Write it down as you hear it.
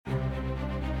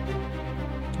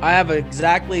I have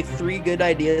exactly 3 good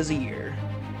ideas a year.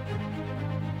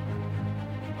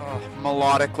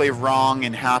 Melodically wrong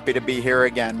and happy to be here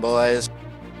again, boys.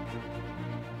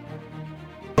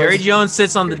 Jerry Jones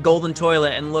sits on the golden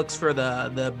toilet and looks for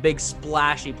the big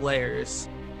splashy players.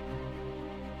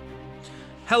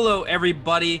 Hello,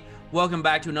 everybody. Welcome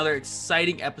back to another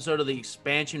exciting episode of the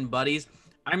Expansion Buddies.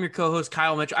 I'm your co-host,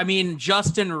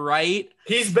 Justin Wright.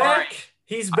 He's back.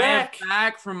 He's back. I am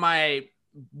back from my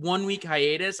 1-week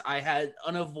hiatus. I had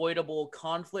unavoidable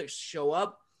conflicts show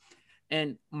up,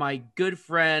 and my good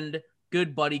friend,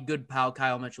 good buddy, good pal,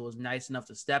 Kyle Mitchell was nice enough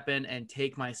to step in and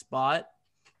take my spot.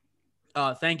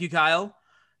 Thank you, Kyle,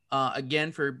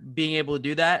 again, for being able to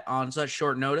do that on such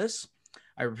short notice.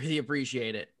 I really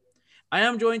appreciate it. I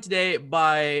am joined today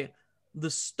by the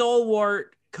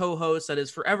stalwart co-host that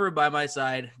is forever by my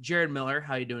side, Jared Miller.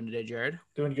 How you doing today, Jared?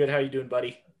 Doing good. How you doing,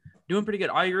 buddy? Doing pretty good.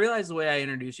 I realize the way I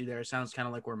introduced you there sounds kind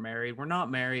of like we're married. We're not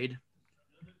married.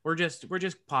 We're just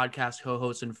podcast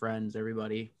co-hosts and friends,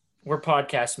 everybody. We're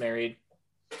podcast married.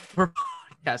 We're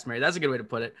podcast married. That's a good way to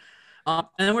put it. And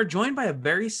then we're joined by a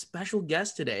very special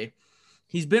guest today.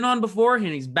 He's been on before and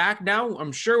he's back now.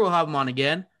 I'm sure we'll have him on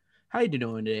again. How you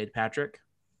doing today, Patrick?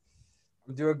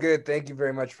 I'm doing good. Thank you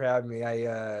very much for having me.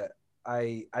 I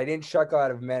didn't chuckle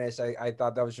out of menace. I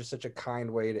thought that was just such a kind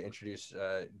way to introduce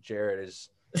Jared as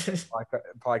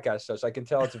podcast host. I can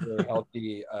tell it's a very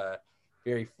healthy,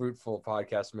 very fruitful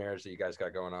podcast marriage that you guys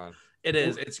got going on. It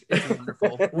is. It's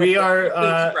wonderful. We are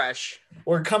it's fresh.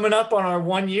 We're coming up on our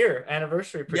 1-year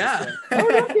anniversary. Yeah. Soon. Oh,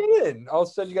 no kidding. I'll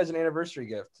send you guys an anniversary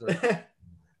gift. So.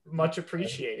 Much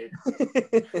appreciated.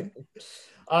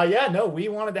 We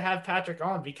wanted to have Patrick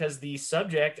on because the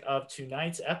subject of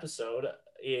tonight's episode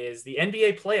is the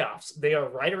NBA playoffs. They are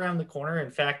right around the corner.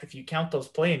 In fact, if you count those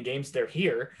play-in games, they're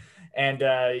here. And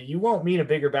you won't meet a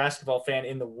bigger basketball fan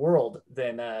in the world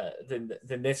than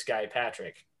this guy,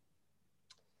 Patrick.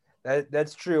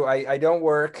 That's true. I don't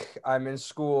work. I'm in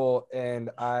school, and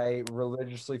I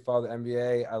religiously follow the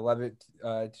NBA. I love it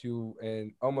to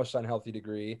an almost unhealthy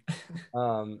degree.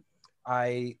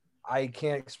 I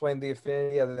can't explain the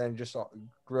affinity other than just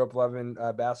grew up loving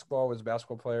basketball. Was a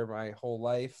basketball player my whole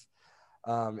life,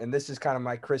 and this is kind of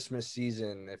my Christmas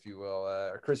season, if you will,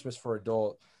 or Christmas for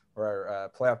adult. Or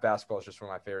playoff basketball is just one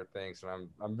of my favorite things, and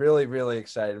I'm really, really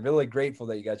excited. I'm really grateful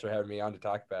that you guys are having me on to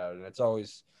talk about it, and it's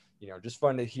always, just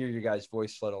fun to hear your guys'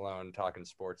 voice, let alone talking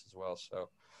sports as well. So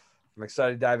I'm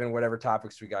excited to dive in whatever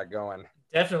topics we got going.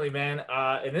 Definitely, man.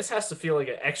 And this has to feel like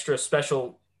an extra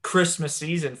special Christmas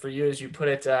season for you, as you put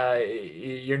it.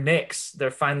 Your Knicks,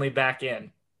 they're finally back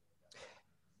in.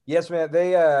 Yes, man.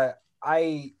 They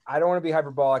I don't want to be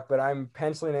hyperbolic, but I'm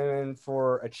penciling them in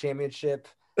for a championship.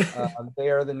 They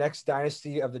are the next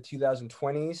dynasty of the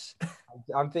 2020s.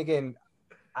 I'm thinking,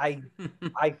 I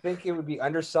think it would be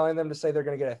underselling them to say they're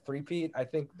going to get a three-peat. I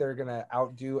think they're going to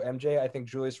outdo MJ. I think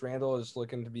Julius Randle is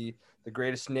looking to be the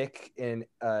greatest Knick in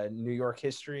New York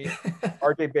history.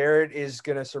 RJ Barrett is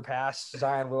going to surpass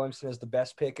Zion Williamson as the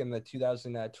best pick in the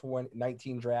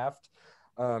 2019 draft.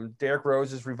 Derrick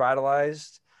Rose is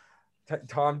revitalized.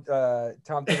 Tom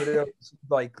Thibodeau is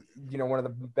one of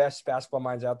the best basketball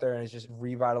minds out there, and has just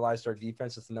revitalized our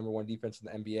defense. It's the number one defense in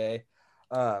the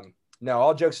NBA. No,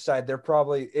 all jokes aside,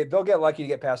 they'll get lucky to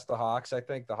get past the Hawks. I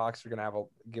think the Hawks are going to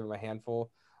give them a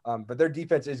handful, but their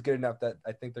defense is good enough that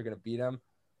I think they're going to beat them.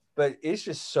 But it's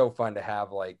just so fun to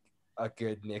have a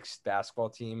good Knicks basketball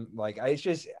team. It's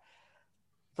just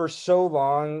for so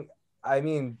long.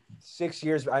 6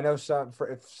 years. I know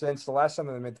since the last time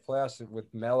they made the playoffs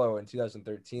with Melo in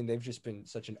 2013, they've just been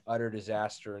such an utter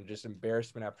disaster and just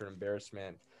embarrassment after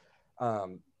embarrassment.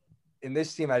 In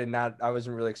this team, I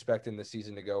wasn't really expecting the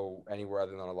season to go anywhere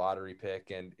other than a lottery pick,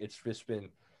 and it's just been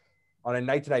on a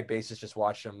night-to-night basis. Just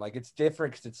watch them. It's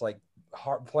different because it's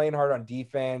playing hard on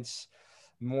defense,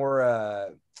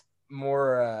 more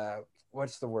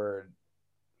what's the word?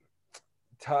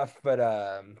 Tough, but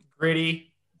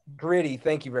Gritty.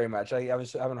 Thank you very much. I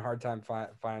was having a hard time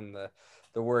finding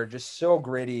the word. Just so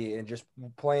gritty and just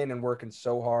playing and working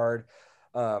so hard.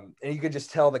 And you could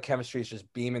just tell the chemistry is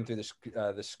just beaming through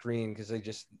the screen because they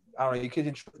just, I don't know, you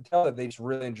could tell that they just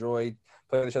really enjoy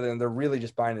playing with each other, and they're really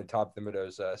just buying into Tom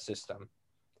Thibodeau's system.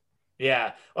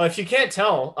 Yeah. Well, if you can't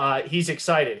tell, he's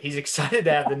excited. He's excited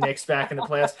to have the Knicks back in the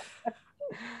playoffs.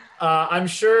 I'm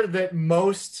sure that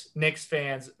most Knicks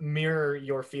fans mirror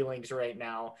your feelings right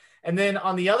now. And then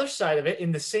on the other side of it,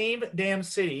 in the same damn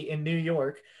city in New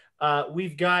York,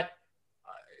 we've got,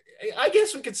 I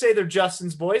guess we could say they're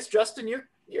Justin's boys. Justin,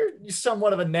 you're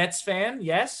somewhat of a Nets fan,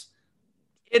 yes?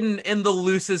 In the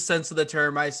loosest sense of the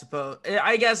term, I suppose.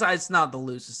 I guess it's not the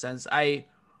loosest sense. I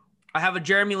have a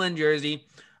Jeremy Lin jersey.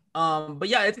 But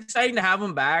yeah, it's exciting to have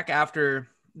him back after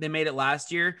they made it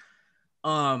last year.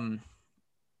 I'm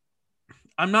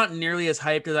not nearly as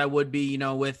hyped as I would be,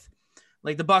 with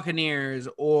like the Buccaneers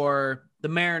or the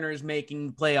Mariners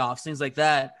making playoffs, things like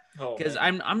that. Oh, Because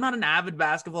man. I'm not an avid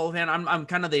basketball fan. I'm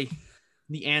kind of the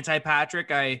anti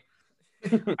Patrick.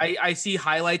 I see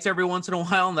highlights every once in a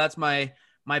while, and that's my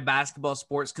basketball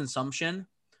sports consumption.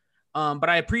 But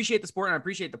I appreciate the sport and I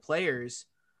appreciate the players.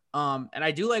 And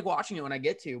I do like watching it when I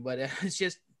get to, but it's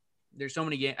just there's so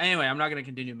many games. Anyway, I'm not going to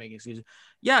continue making excuses.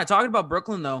 Yeah, talking about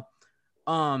Brooklyn though,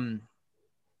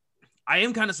 I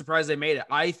am kind of surprised they made it.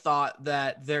 I thought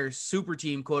that their super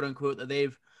team, quote unquote, that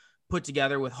they've put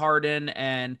together with Harden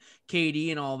and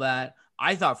KD and all that,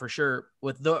 I thought for sure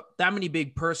with that many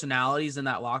big personalities in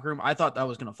that locker room, I thought that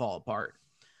was going to fall apart.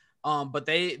 But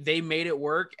they made it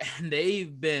work, and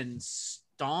they've been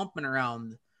stomping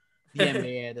around the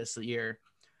NBA this year.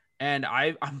 And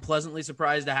I'm pleasantly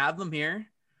surprised to have them here.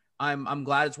 I'm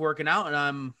glad it's working out,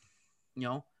 and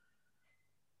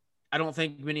I don't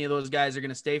think many of those guys are going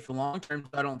to stay for long term.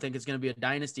 I don't think it's going to be a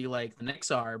dynasty like the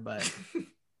Knicks are, but you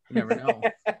never know.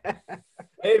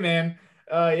 Hey, man.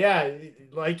 Yeah,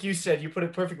 like you said, you put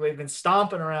it perfectly. They've been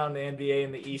stomping around the NBA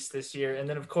in the East this year. And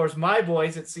then, of course, my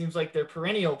boys, it seems like their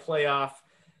perennial playoff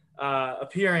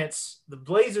appearance. The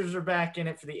Blazers are back in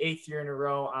it for the 8th year in a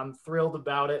row. I'm thrilled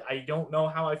about it. I don't know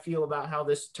how I feel about how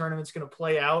this tournament's going to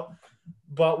play out,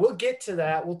 but we'll get to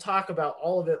that. We'll talk about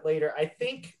all of it later.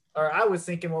 I was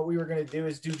thinking what we were going to do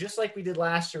is do just like we did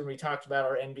last year when we talked about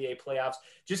our NBA playoffs,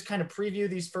 just kind of preview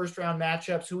these first round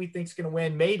matchups, who we think's going to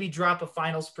win, maybe drop a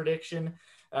finals prediction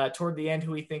toward the end,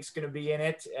 who we think's going to be in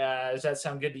it. Does that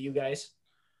sound good to you guys?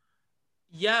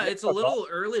 Yeah, it's a little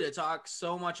early to talk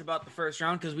so much about the first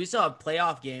round because we still have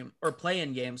playoff game or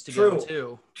play-in games to go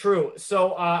too. True.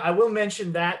 So I will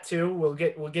mention that too. We'll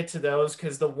get to those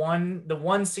because the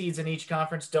one seeds in each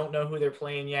conference don't know who they're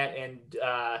playing yet, and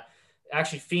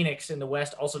actually Phoenix in the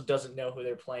West also doesn't know who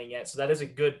they're playing yet. So that is a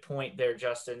good point there,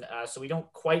 Justin. So we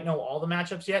don't quite know all the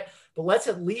matchups yet, but let's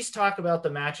at least talk about the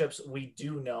matchups we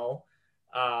do know.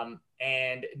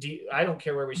 And I don't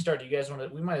care where we start. Do you guys want to?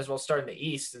 We might as well start in the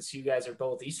East since you guys are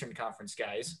both Eastern Conference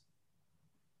guys.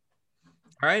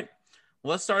 All right.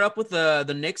 Well, let's start up with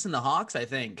the Knicks and the Hawks, I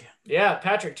think. Yeah,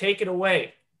 Patrick, take it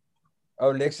away.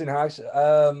 Oh, Knicks and Hawks.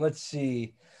 Let's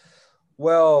see.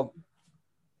 Well,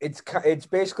 it's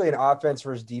basically an offense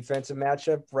versus defensive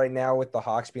matchup right now with the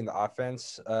Hawks being the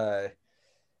offense.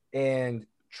 And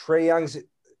Trae Young's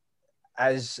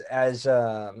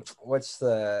what's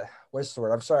the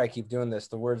word? I'm sorry I keep doing this.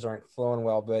 The words aren't flowing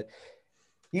well, but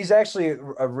he's actually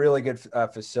a really good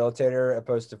facilitator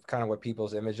opposed to kind of what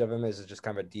people's image of him is just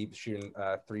kind of a deep shooting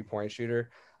 3-point shooter.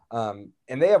 And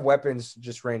they have weapons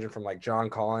just ranging from like John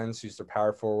Collins, who's their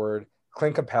power forward.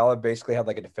 Clint Capella basically had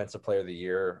like a defensive player of the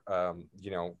year.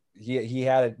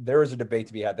 There was a debate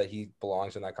to be had that he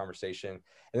belongs in that conversation.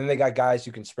 And then they got guys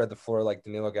who can spread the floor like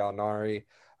Danilo Gallinari,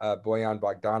 Bojan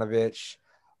Bogdanovic,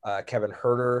 Kevin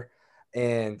Huerter.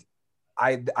 And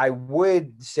I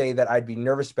would say that I'd be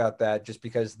nervous about that just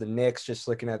because the Knicks, just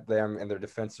looking at them and their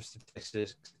defensive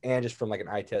statistics and just from like an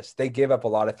eye test, they give up a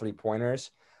lot of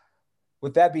 3-pointers.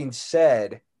 With that being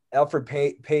said, Elfrid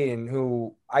Payton,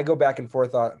 who I go back and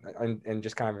forth on and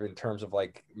just kind of in terms of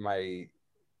like my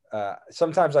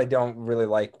sometimes I don't really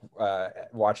like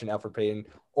watching Elfrid Payton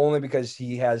only because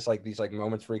he has like these like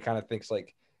moments where he kind of thinks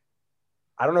like,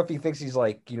 I don't know if he thinks he's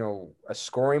like, a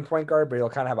scoring point guard, but he'll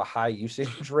kind of have a high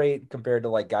usage rate compared to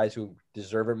like guys who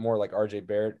deserve it more like RJ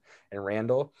Barrett and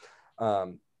Randall.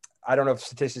 I don't know if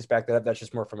statistics back that up. That's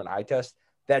just more from an eye test.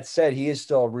 That said, he is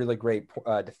still a really great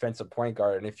defensive point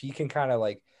guard. And if he can kind of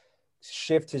like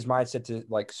shift his mindset to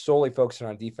like solely focusing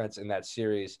on defense in that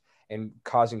series and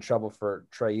causing trouble for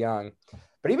Trae Young.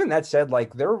 But even that said,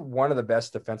 like they're one of the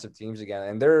best defensive teams again.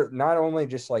 And they're not only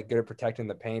just like good at protecting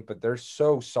the paint, but they're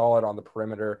so solid on the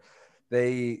perimeter.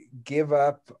 They give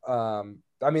up,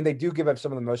 they do give up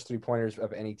some of the most 3-pointers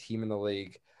of any team in the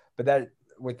league. But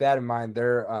with that in mind, they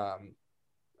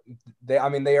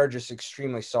are just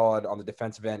extremely solid on the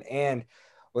defensive end. And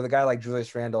with a guy like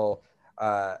Julius Randle,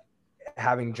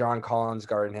 having John Collins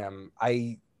guarding him,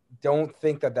 I don't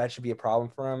think that should be a problem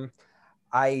for him.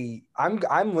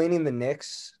 I'm leaning the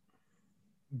Knicks,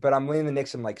 but I'm leaning the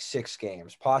Knicks in like 6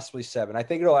 games, possibly 7. I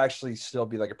think it'll actually still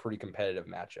be like a pretty competitive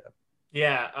matchup.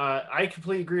 Yeah, I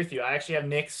completely agree with you. I actually have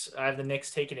Knicks. I have the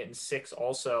Knicks taking it in 6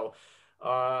 also.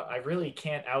 I really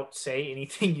can't outsay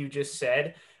anything you just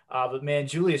said. But man,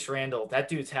 Julius Randle, that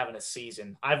dude's having a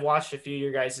season. I've watched a few of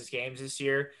your guys' games this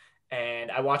year,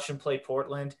 and I watched him play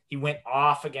Portland. He went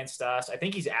off against us. I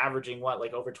think he's averaging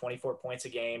like over 24 points a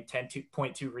game,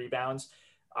 10.2 rebounds.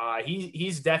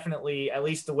 He's definitely, at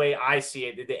least the way I see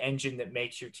it, the engine that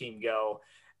makes your team go.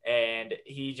 And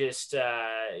he just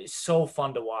is so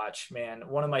fun to watch, man.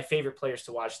 One of my favorite players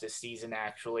to watch this season,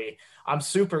 actually. I'm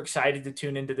super excited to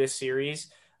tune into this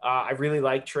series. I really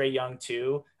like Trae Young,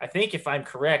 too. I think if I'm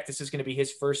correct, this is going to be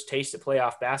his first taste of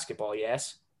playoff basketball,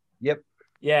 yes? Yep.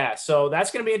 Yeah, so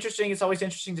that's going to be interesting. It's always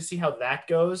interesting to see how that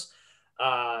goes.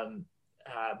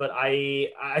 But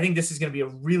I think this is going to be a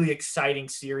really exciting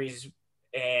series.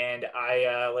 And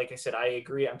like I said, I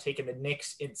agree. I'm taking the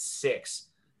Knicks in 6.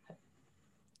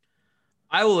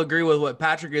 I will agree with what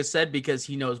Patrick has said because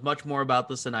he knows much more about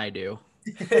this than I do.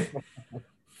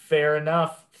 Fair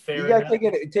enough. You gotta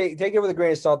take it with a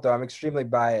grain of salt, though. I'm extremely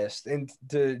biased. And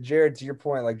to Jared, to your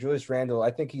point, like Julius Randle,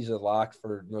 I think he's a lock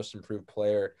for most improved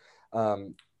player.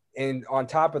 And on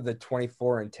top of the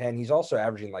 24 and 10, he's also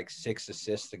averaging like 6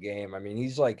 assists a game. I mean,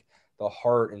 he's like the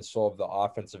heart and soul of the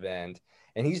offensive end.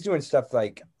 And he's doing stuff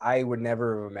like I would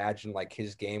never have imagined like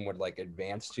his game would like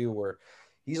advance to, where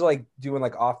he's like doing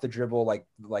like off the dribble, like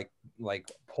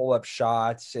pull up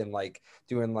shots and like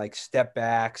doing like step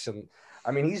backs. And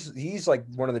I mean, he's like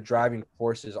one of the driving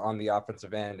forces on the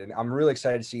offensive end. And I'm really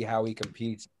excited to see how he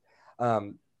competes.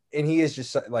 And he's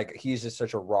just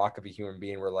such a rock of a human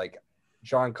being, where like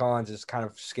John Collins is kind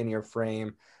of skinnier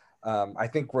frame. I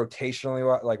think rotation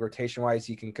wise,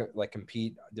 he can like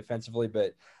compete defensively,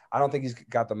 but I don't think he's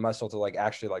got the muscle to like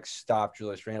actually like stop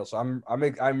Julius Randle. So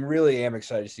I'm really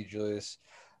excited to see Julius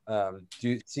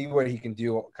see what he can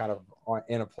do kind of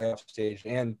in a playoff stage.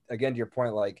 And again, to your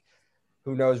point, like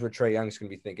who knows what Trae Young's going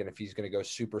to be thinking, if he's going to go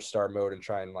superstar mode and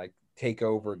try and like take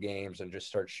over games and just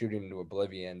start shooting into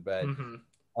oblivion. But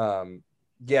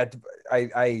yeah,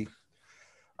 I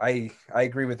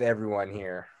agree with everyone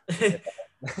here.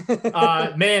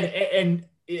 Man, and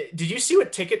did you see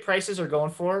what ticket prices are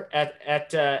going for at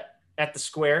the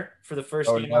Square for the first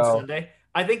game on Sunday?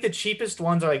 I think the cheapest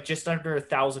ones are like just under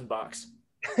 $1,000.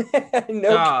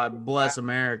 God bless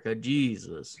America,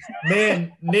 Jesus.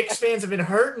 Man, Knicks fans have been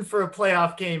hurting for a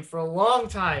playoff game for a long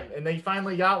time, and they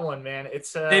finally got one. Man,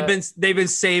 it's they've been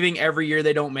saving every year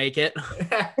they don't make it.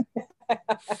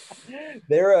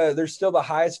 They're still the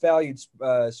highest valued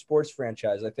sports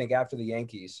franchise, I think, after the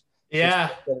Yankees. Yeah,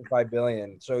 $5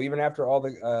 billion. So even after all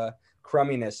the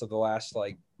crumminess of the last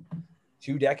like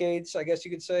 2 decades, I guess you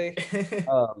could say,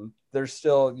 they're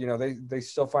still, they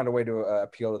still find a way to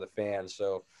appeal to the fans.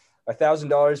 So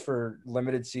 $1,000 for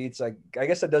limited seats, I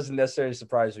guess that doesn't necessarily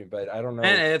surprise me, but I don't know.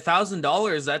 And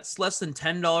 $1,000, that's less than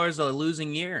 $10 a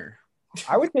losing year.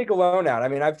 I would take a loan out. I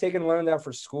mean, I've taken a loan out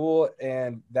for school,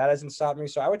 and that hasn't stopped me.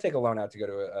 So I would take a loan out to go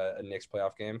to a Knicks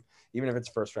playoff game, even if it's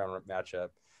a first round matchup.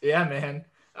 Yeah, man.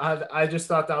 I just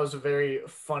thought that was a very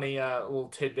funny little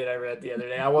tidbit I read the other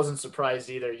day. I wasn't surprised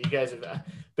either. You guys have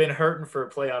been hurting for a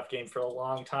playoff game for a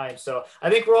long time. So I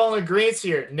think we're all in agreement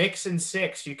here. Knicks in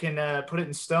 6. You can put it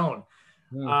in stone.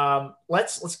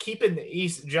 Let's keep it in the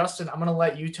East. Justin, I'm going to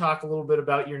let you talk a little bit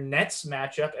about your Nets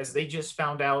matchup, as they just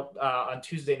found out on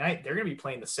Tuesday night they're going to be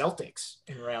playing the Celtics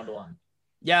in round 1.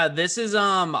 Yeah, this is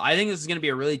I think this is going to be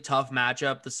a really tough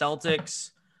matchup. The Celtics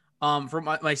from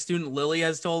my student Lily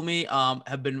has told me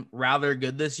have been rather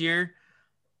good this year.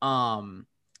 I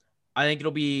think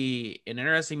it'll be an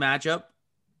interesting matchup.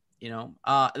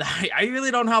 I really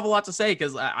don't have a lot to say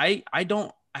because I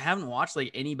haven't watched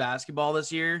like any basketball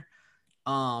this year.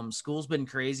 School's been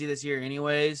crazy this year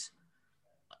anyways.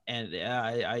 And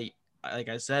I like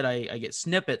I said, I get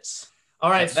snippets. All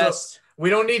right. So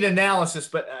we don't need analysis,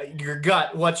 but your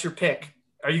gut, what's your pick?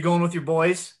 Are you going with your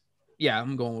boys? Yeah,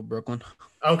 I'm going with Brooklyn.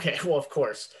 Okay. Well, of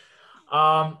course.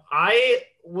 I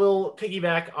will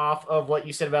piggyback off of what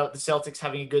you said about the Celtics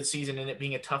having a good season and it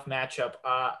being a tough matchup.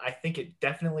 I think it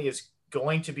definitely is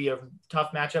going to be a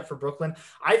tough matchup for Brooklyn.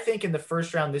 I think in the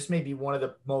first round, this may be one of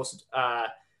the most,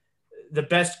 the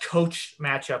best coach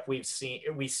matchup we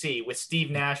see with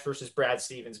Steve Nash versus Brad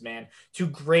Stevens, man. 2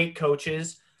 great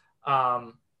coaches.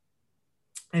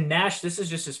 And Nash, this is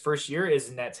just his first year as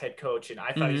Nets head coach, and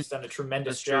I thought he's done a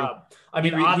tremendous job. I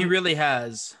mean, he really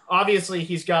has. Obviously,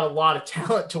 he's got a lot of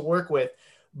talent to work with,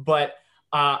 but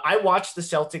I watched the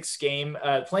Celtics game,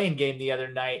 playing game the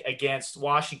other night against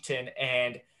Washington,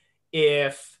 and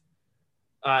if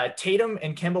Tatum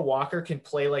and Kemba Walker can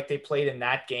play like they played in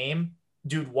that game,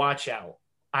 dude, watch out.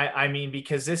 I mean,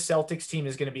 because this Celtics team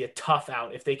is going to be a tough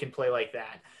out if they can play like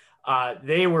that.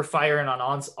 They were firing on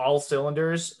all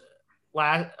cylinders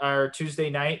Tuesday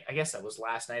night. I guess that was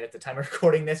last night at the time of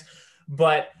recording this,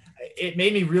 but it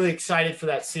made me really excited for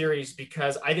that series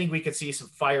because I think we could see some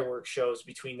fireworks shows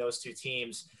between those 2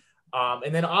 teams.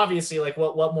 And then obviously, like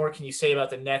what more can you say about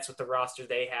the Nets with the roster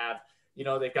they have? You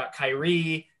know, they've got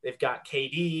Kyrie, they've got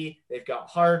KD, they've got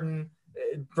Harden,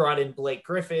 brought in Blake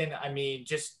Griffin. I mean,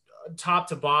 just top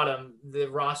to bottom, the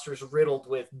roster's riddled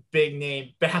with big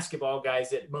name basketball guys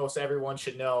that most everyone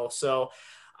should know. So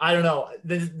I don't know.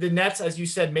 The Nets, as you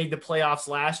said, made the playoffs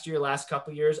last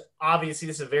couple of years. Obviously,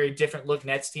 this is a very different look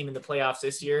Nets team in the playoffs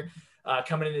this year.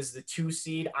 Coming in as the 2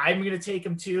 seed. I'm going to take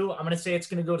them 2. I'm going to say it's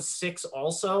going to go to 6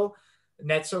 also.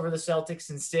 Nets over the Celtics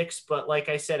in 6. But like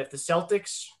I said, if the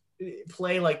Celtics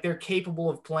play like they're capable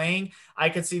of playing, I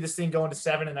could see this thing going to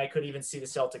 7, and I could even see the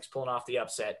Celtics pulling off the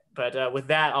upset. But with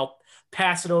that, I'll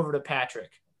pass it over to Patrick.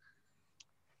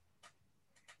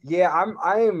 Yeah,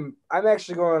 I'm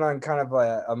actually going on kind of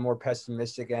a more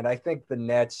pessimistic end. I think the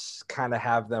Nets kind of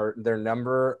have their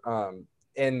number.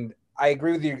 And I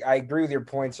agree with you. I agree with your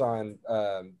points on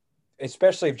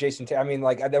especially if Jason Tatum. I mean,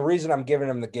 like the reason I'm giving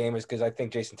him the game is because I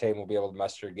think Jason Tatum will be able to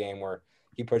muster a game where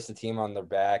he puts the team on their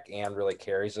back and really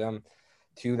carries them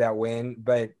to that win.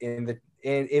 But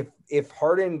if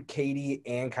Harden, KD,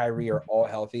 and Kyrie are all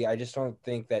healthy, I just don't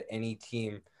think that any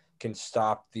team can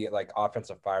stop the like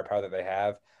offensive firepower that they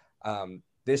have.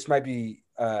 This might be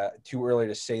too early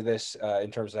to say this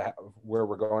in terms of where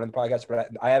we're going in the podcast, but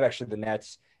I have actually the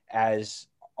Nets as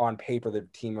on paper the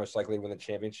team most likely to win the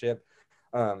championship.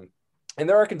 And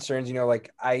there are concerns, you know,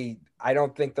 like I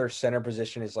don't think their center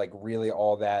position is like really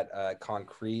all that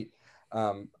concrete.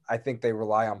 I think they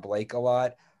rely on Blake a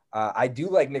lot. I do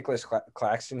like Nicholas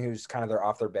Claxton, who's kind of their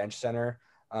off their bench center.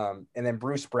 And then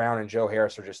Bruce Brown and Joe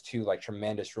Harris are just 2 like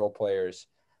tremendous role players.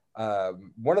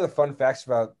 One of the fun facts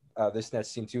about this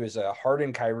Nets team too is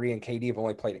Harden, Kyrie, and KD have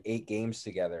only played 8 games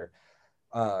together.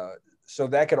 So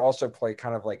that could also play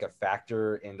kind of like a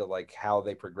factor into like how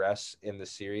they progress in the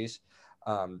series.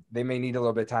 They may need a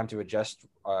little bit of time to adjust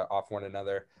off one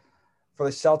another. For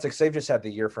the Celtics, they've just had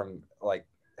the year from like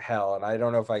hell, and I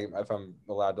don't know if I'm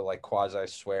allowed to like quasi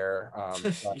swear.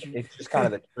 It's just kind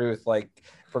of the truth. Like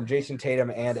from Jason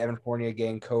Tatum and Evan Fournier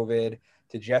getting COVID,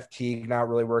 to Jeff Teague not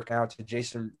really working out, to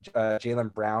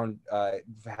Jaylen Brown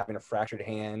having a fractured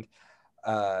hand,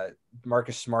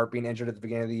 Marcus Smart being injured at the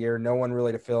beginning of the year, no one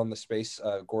really to fill in the space.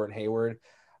 Gordon Hayward.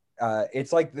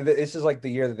 It's like this is like the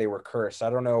year that they were cursed. I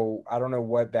don't know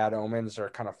what bad omens are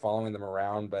kind of following them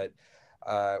around, but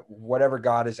whatever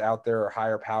God is out there or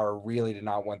higher power really did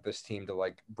not want this team to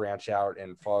like branch out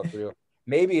and follow through.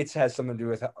 Maybe it has something to do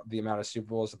with the amount of Super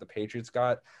Bowls that the Patriots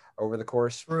got over the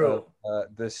course of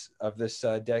this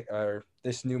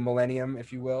new millennium,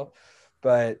 if you will.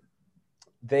 But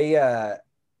they,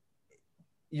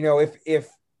 you know, if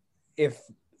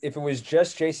it was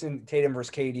just Jason Tatum versus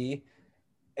KD,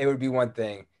 it would be one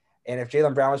thing. And if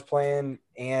Jaylen Brown was playing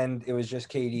and it was just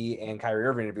KD and Kyrie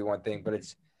Irving, it'd be one thing. But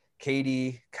it's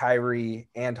KD, Kyrie,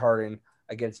 and Harden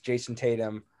against Jason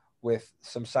Tatum with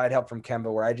some side help from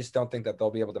Kemba, where I just don't think that they'll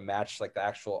be able to match like the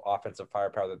actual offensive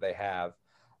firepower that they have.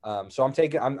 So I'm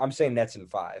saying Nets in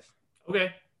 5.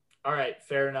 Okay. All right.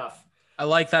 Fair enough. I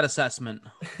like that assessment.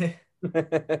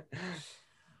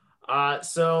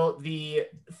 So the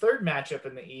third matchup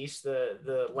in the East,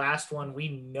 the last one we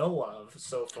know of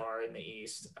so far in the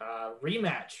East,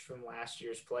 rematch from last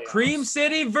year's playoffs. Cream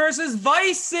City versus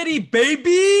Vice City,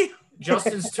 baby.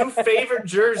 Justin's 2 favorite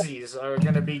jerseys are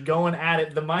going to be going at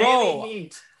it. The Miami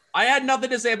Heat. I had nothing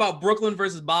to say about Brooklyn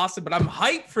versus Boston, but I'm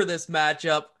hyped for this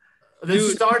matchup.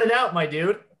 This started out, my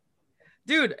dude.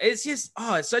 Dude, it's just,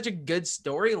 it's such a good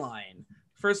storyline.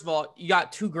 First of all, you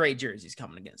got 2 great jerseys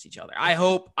coming against each other. I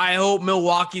hope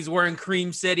Milwaukee's wearing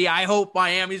Cream City. I hope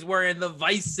Miami's wearing the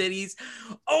Vice Cities.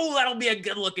 Oh, that'll be a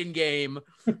good looking game.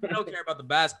 I don't care about the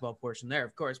basketball portion there,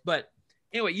 of course. But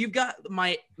anyway, you've got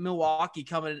my Milwaukee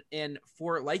coming in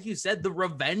for, like you said, the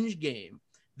revenge game.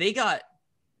 They got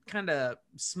kind of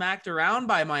smacked around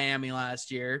by Miami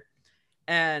last year.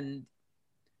 And,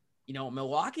 you know,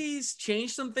 Milwaukee's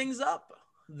changed some things up.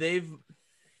 They've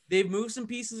moved some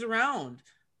pieces around,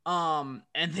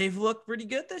 and they've looked pretty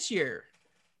good this year.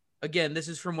 Again, this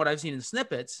is from what I've seen in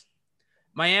snippets.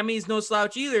 Miami's no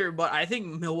slouch either, but I think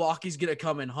Milwaukee's going to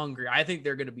come in hungry. I think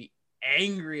they're going to be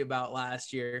angry about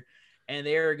last year, and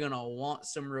they're going to want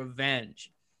some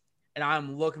revenge. And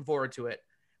I'm looking forward to it.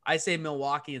 I say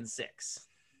Milwaukee in 6.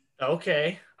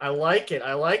 Okay. I like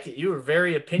it. You were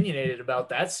very opinionated about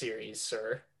that series,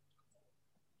 sir.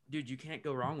 Dude, you can't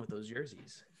go wrong with those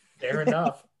jerseys. Fair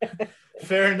enough.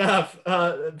 Fair enough.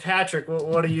 Patrick,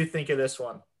 what do you think of this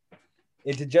one?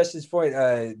 And to Justin's point,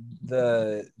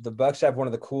 the Bucks have one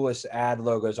of the coolest ad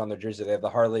logos on their jersey. They have the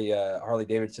Harley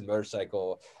Davidson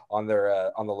motorcycle on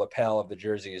their on the lapel of the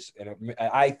jerseys, and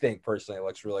I think personally it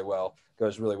looks really well.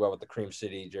 Goes really well with the Cream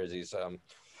City jerseys.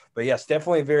 But yes,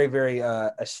 definitely a very very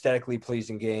aesthetically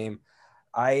pleasing game.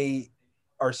 I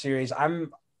our series.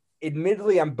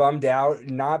 Admittedly, I'm bummed out,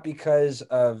 not because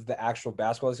of the actual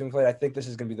basketball that's going to be played. I think this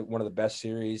is going to be one of the best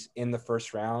series in the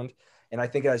first round. And I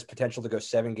think it has potential to go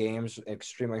 7 games,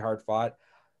 extremely hard fought.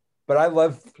 But I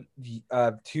love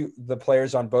the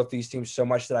players on both these teams so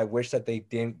much that I wish that they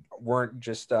weren't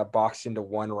just boxed into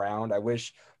one round. I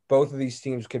wish both of these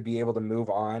teams could be able to move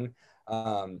on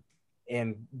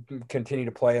and continue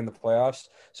to play in the playoffs.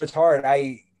 So it's hard.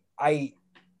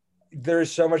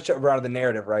 There's so much around the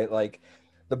narrative, right? Like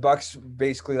the Bucks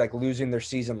basically like losing their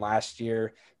season last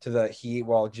year to the Heat,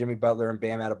 while Jimmy Butler and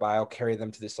Bam Adebayo carry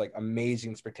them to this like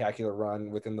amazing, spectacular run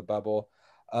within the bubble.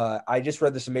 I just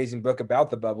read this amazing book about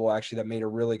the bubble, actually, that made a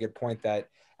really good point that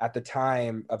at the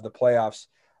time of the playoffs,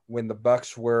 when the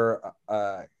Bucks were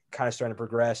kind of starting to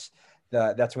progress,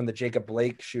 that's when the Jacob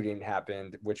Blake shooting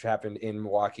happened, which happened in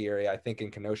Milwaukee area, I think in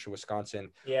Kenosha,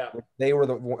 Wisconsin. Yeah, they were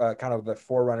the kind of the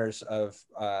forerunners of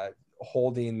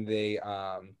holding the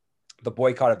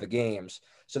boycott of the games.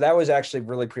 So that was actually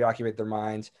really preoccupate their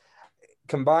minds,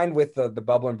 combined with the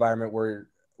bubble environment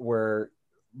where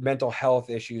mental health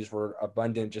issues were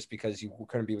abundant just because you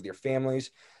couldn't be with your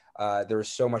families. There was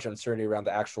so much uncertainty around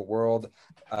the actual world,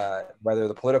 whether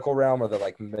the political realm or the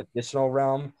like medicinal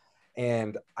realm.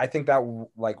 And I think that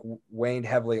like waned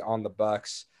heavily on the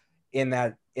Bucks in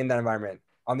that environment.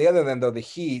 On the other end, though, the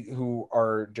Heat, who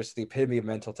are just the epitome of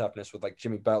mental toughness with like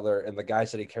Jimmy Butler and the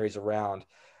guys that he carries around,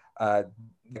 the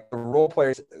role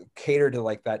players cater to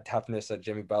like that toughness that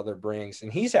Jimmy Butler brings.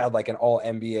 And he's had like an all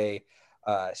NBA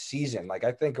season. Like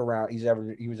I think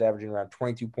he was averaging around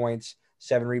 22 points,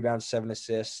 7 rebounds, 7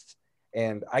 assists.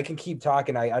 And I can keep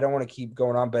talking. I don't want to keep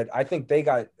going on, but I think they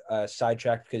got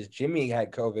sidetracked because Jimmy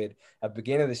had COVID at the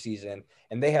beginning of the season,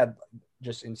 and they had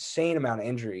just insane amount of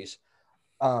injuries.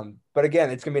 But again,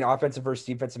 it's going to be an offensive versus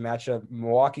defensive matchup.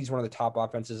 Milwaukee's one of the top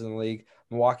offenses in the league.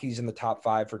 Milwaukee's in the top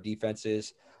 5 for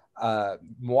defenses.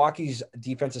 Milwaukee's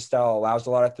defensive style allows a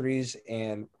lot of threes,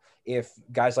 and if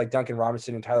guys like Duncan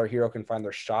Robinson and Tyler Hero can find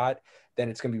their shot, then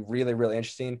it's going to be really, really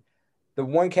interesting. The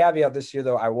one caveat this year,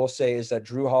 though, I will say is that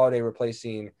Drew Holiday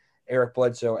replacing Eric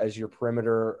Bledsoe as your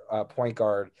perimeter point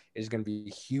guard is going to be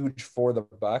huge for the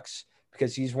Bucks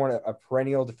because he's a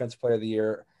perennial defensive player of the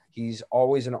year. He's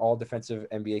always an all defensive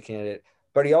NBA candidate,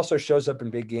 but he also shows up in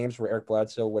big games where Eric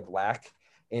Bledsoe would lack.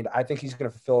 And I think he's going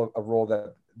to fulfill a role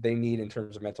that they need in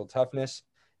terms of mental toughness,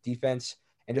 defense,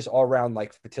 and just all around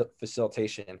like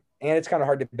facilitation. And it's kind of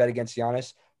hard to bet against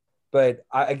Giannis. But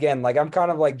I'm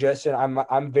kind of like Justin.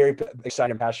 I'm very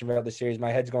excited and passionate about this series.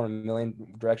 My head's going in a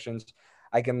million directions.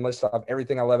 I can list off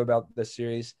everything I love about this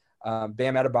series. Bam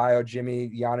Adebayo, Jimmy,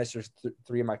 Giannis are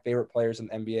 3 of my favorite players in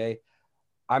the NBA.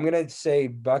 I'm gonna say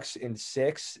Bucks in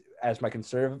 6 as my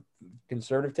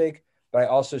conservative take, but I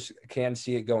also can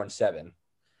see it going 7.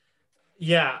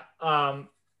 Yeah.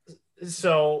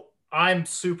 So I'm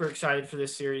super excited for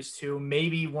this series too.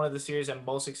 Maybe one of the series I'm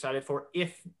most excited for,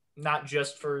 if not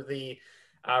just for the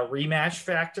rematch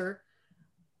factor.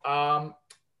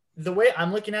 The way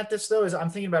I'm looking at this, though, is I'm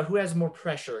thinking about who has more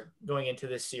pressure going into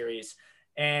this series.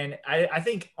 And I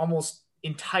think almost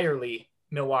entirely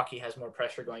Milwaukee has more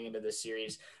pressure going into this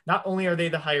series. Not only are they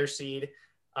the higher seed,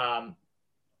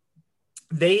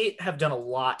 they have done a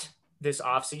lot this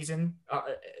offseason,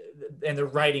 and they're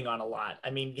riding on a lot. I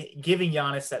mean, giving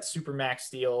Giannis that supermax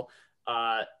deal,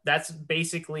 that's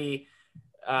basically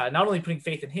not only putting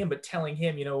faith in him, but telling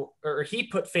him, or he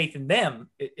put faith in them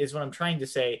is what I'm trying to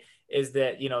say, is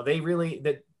that,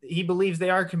 that he believes they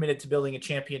are committed to building a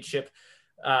championship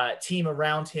team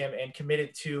around him and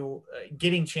committed to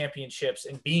getting championships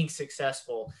and being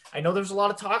successful. I know there's a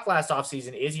lot of talk last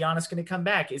offseason. Is Giannis going to come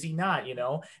back? Is he not?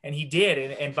 And he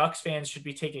did. And Bucks fans should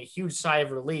be taking a huge sigh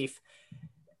of relief.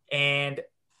 And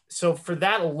so for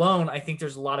that alone, I think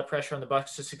there's a lot of pressure on the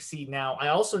Bucks to succeed now. I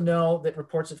also know that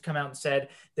reports have come out and said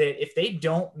that if they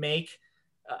don't make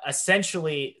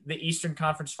essentially the Eastern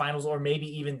Conference Finals or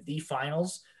maybe even the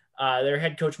finals, their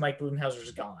head coach Mike Budenholzer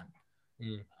is gone.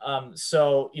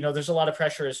 So there's a lot of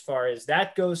pressure as far as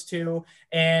that goes too,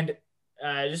 and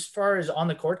as far as on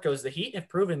the court goes, the Heat have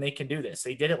proven they can do this.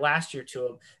 They did it last year to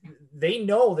them. They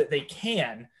know that they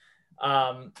can.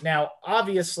 Now,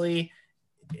 obviously,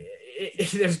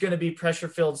 there's going to be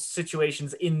pressure-filled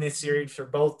situations in this series for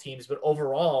both teams, but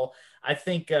overall, I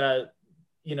think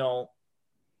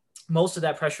most of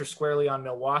that pressure squarely on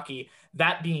Milwaukee.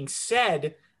 That being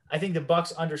said, I think the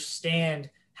Bucks understand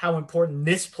how important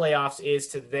this playoffs is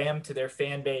to them, to their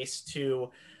fan base, to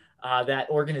that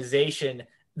organization.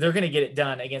 They're going to get it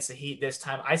done against the Heat this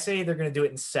time. I say they're going to do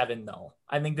it in 7, though.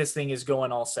 I think this thing is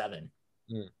going all 7.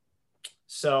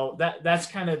 So that's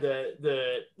kind of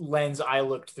the lens I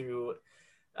looked through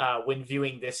when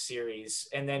viewing this series.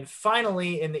 And then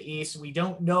finally in the East, we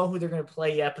don't know who they're going to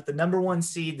play yet, but the number 1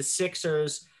 seed, the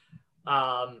Sixers,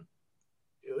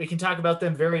 we can talk about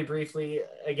them very briefly.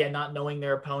 Again, not knowing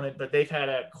their opponent, but they've had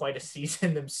quite a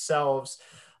season themselves.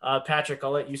 Patrick,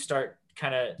 I'll let you start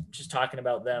kind of just talking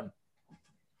about them.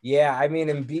 Yeah, I mean,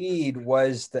 Embiid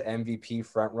was the MVP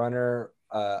frontrunner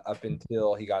up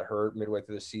until he got hurt midway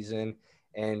through the season.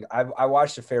 And I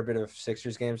watched a fair bit of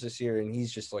Sixers games this year, and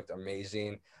he's just looked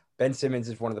amazing. Ben Simmons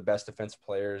is one of the best defensive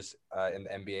players in the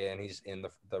NBA, and he's in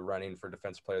the running for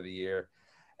Defensive Player of the Year.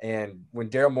 And when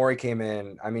Daryl Morey came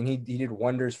in, I mean, he did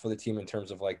wonders for the team in terms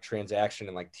of like transaction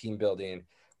and like team building,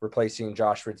 replacing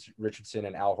Josh Richardson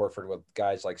and Al Horford with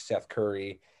guys like Seth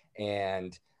Curry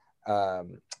and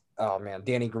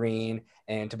Danny Green.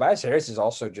 And Tobias Harris has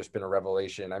also just been a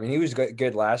revelation. I mean, he was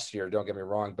good last year, don't get me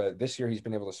wrong, but this year he's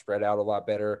been able to spread out a lot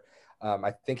better.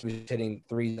 I think he was hitting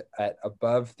threes at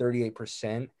above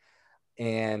 38%.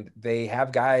 And they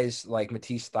have guys like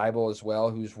Matisse Thybulle as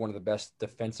well, who's one of the best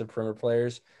defensive perimeter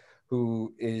players,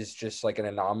 who is just like an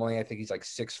anomaly. I think he's like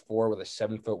 6'4" with a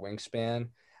 7-foot wingspan,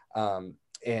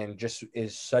 and just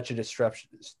is such a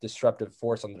disruptive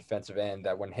force on the defensive end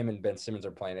that when him and Ben Simmons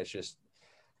are playing,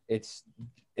 it's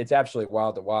absolutely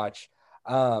wild to watch.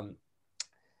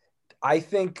 I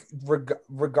think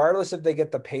regardless if they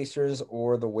get the Pacers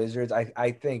or the Wizards,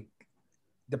 I think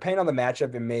depending on the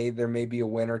matchup, there may be a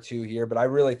win or two here, but I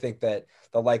really think that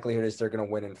the likelihood is they're going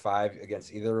to win in 5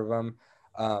 against either of them.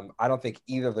 I don't think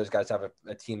either of those guys have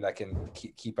a team that can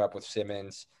keep up with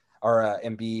Simmons or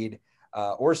Embiid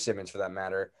or Simmons for that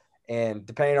matter. And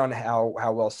depending on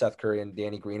how well Seth Curry and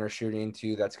Danny Green are shooting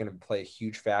too, that's going to play a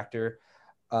huge factor.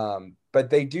 But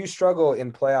they do struggle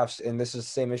in playoffs, and this is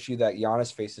the same issue that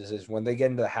Giannis faces, is when they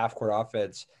get into the half-court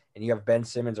offense and you have Ben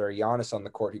Simmons or Giannis on the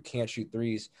court who can't shoot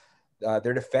threes,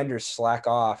 their defenders slack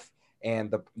off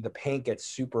and the paint gets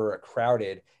super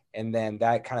crowded, and then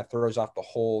that kind of throws off the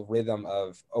whole rhythm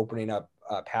of opening up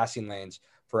passing lanes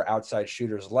for outside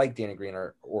shooters like Danny Green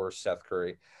or Seth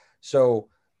Curry. So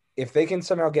if they can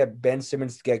somehow get Ben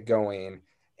Simmons to get going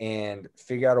and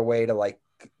figure out a way to like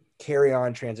carry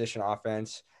on transition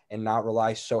offense and not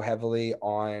rely so heavily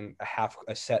on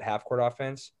a set half court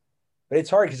offense. But it's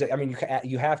hard because, I mean,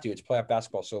 you have to. It's playoff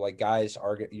basketball, so like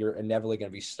you're inevitably going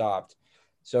to be stopped.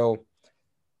 So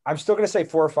I'm still going to say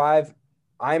 4 or 5.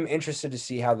 I'm interested to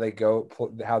see how they go,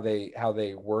 how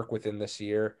they work within this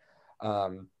year,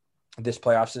 this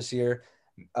playoffs this year.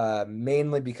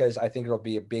 Mainly because I think it'll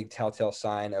be a big telltale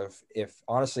sign of if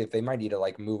they might need to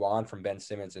like move on from Ben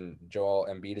Simmons and Joel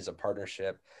Embiid as a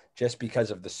partnership just because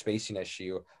of the spacing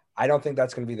issue. I don't think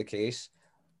that's going to be the case.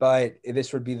 But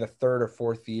this would be the 3rd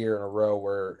or 4th year in a row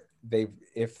where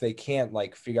if they can't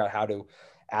like figure out how to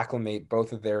acclimate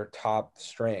both of their top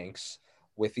strengths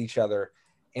with each other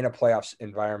in a playoffs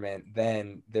environment,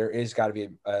 then there is got to be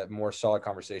a more solid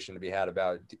conversation to be had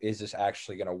about, is this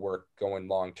actually going to work going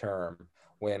long term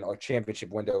when a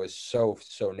championship window is so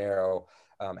narrow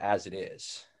as it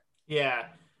is. Yeah.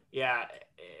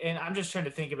 And I'm just trying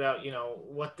to think about,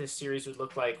 what this series would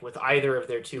look like with either of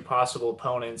their two possible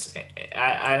opponents.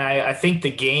 And I think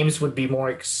the games would be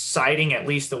more exciting, at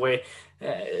least the way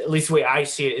I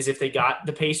see it, is if they got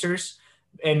the Pacers.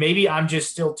 And maybe I'm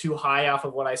just still too high off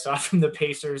of what I saw from the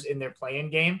Pacers in their play-in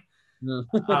game.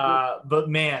 But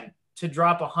man, to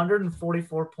drop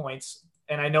 144 points,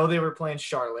 and I know they were playing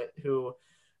Charlotte, who,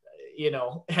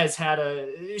 has had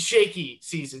a shaky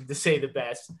season to say the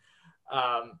best.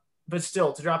 But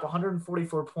still, to drop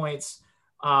 144 points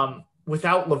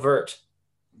without LeVert,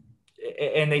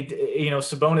 and they,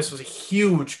 Sabonis was a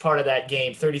huge part of that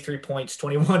game. 33 points,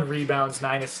 21 rebounds,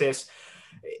 9 assists.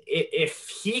 If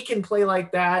he can play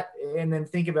like that, and then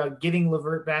think about getting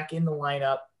LeVert back in the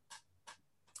lineup,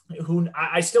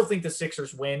 I still think the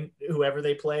Sixers win whoever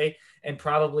they play, and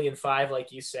probably in 5,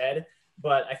 like you said.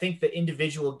 But I think the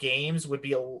individual games would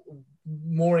be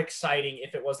more exciting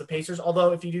if it was the Pacers.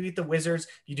 Although if you do get the Wizards,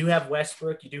 you do have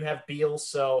Westbrook, you do have Beal.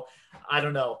 So I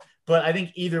don't know. But I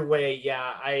think either way,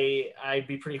 yeah, I'd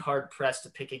be pretty hard pressed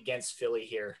to pick against Philly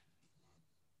here.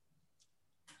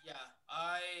 Yeah,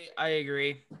 I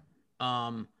agree.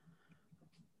 Yeah,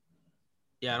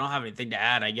 I don't have anything to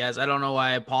add, I guess. I don't know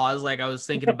why I paused. Like I was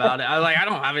thinking about it. I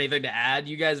don't have anything to add.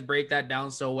 You guys break that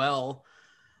down so well.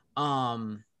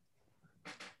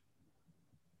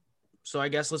 So I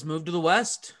guess let's move to the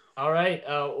West. All right.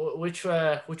 Which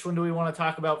one do we want to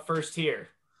talk about first here?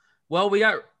 Well, we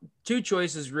got 2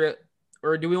 choices,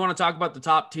 or do we want to talk about the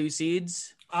top 2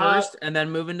 seeds first and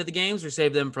then move into the games, or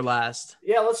save them for last?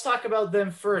 Yeah, let's talk about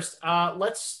them first.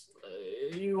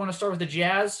 You want to start with the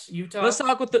Jazz, Utah? Let's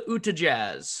talk with the Utah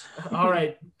Jazz. All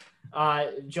right.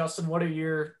 Justin, what are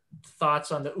your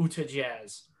thoughts on the Utah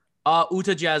Jazz?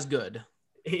 Utah Jazz good.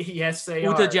 Yes, they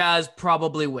Utah are. Jazz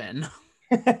probably win.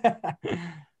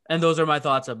 And those are my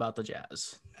thoughts about the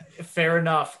Jazz. Fair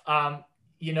enough.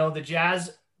 The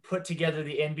Jazz put together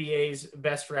the NBA's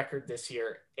best record this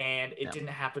year, and it didn't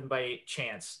happen by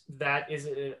chance. That is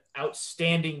an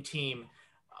outstanding team.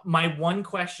 My one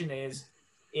question is,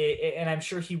 and I'm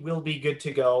sure he will be good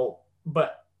to go,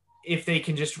 but if they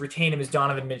can just retain him as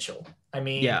Donovan Mitchell. I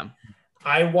mean,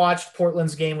 I watched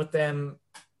Portland's game with them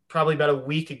probably about a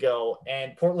week ago,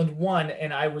 and Portland won,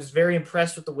 and I was very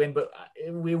impressed with the win, but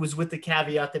it was with the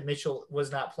caveat that Mitchell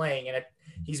was not playing, and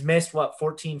he's missed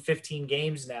 14, 15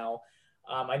 games now.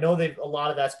 I know that a lot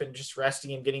of that's been just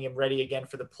resting him, getting him ready again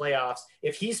for the playoffs.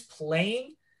 If he's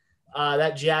playing,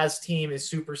 that Jazz team is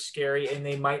super scary, and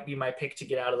they might be my pick to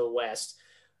get out of the West.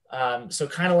 So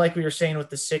kind of like we were saying with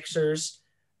the Sixers,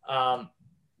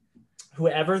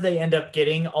 whoever they end up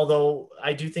getting, although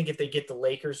I do think if they get the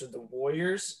Lakers or the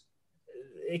Warriors,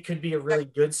 it could be a really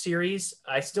good series.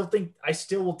 I still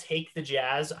will take the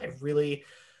Jazz.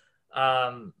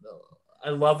 I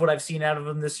love what I've seen out of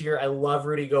him this year. I love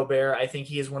Rudy Gobert. I think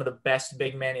he is one of the best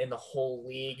big men in the whole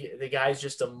league. The guy's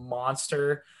just a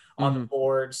monster on the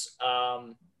boards.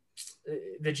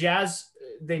 The Jazz,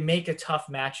 they make a tough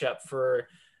matchup for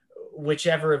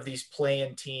whichever of these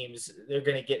play-in teams they're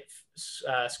going to get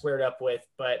squared up with.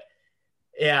 But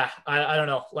yeah, I don't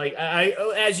know. Like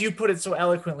as you put it so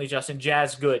eloquently, Justin,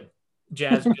 Jazz good.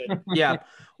 Yeah.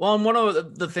 Well, and one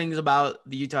of the things about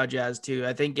the Utah Jazz too,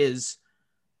 I think, is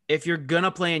if you're going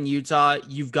to play in Utah,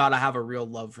 you've got to have a real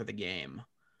love for the game.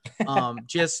 And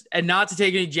not to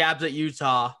take any jabs at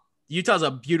Utah. Utah's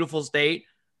a beautiful state,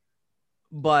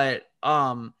 but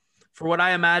for what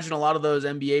I imagine a lot of those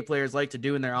NBA players like to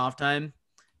do in their off time,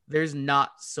 there's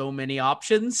not so many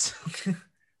options.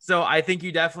 So I think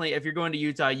you definitely, if you're going to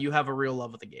Utah, you have a real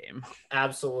love of the game.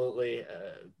 Absolutely.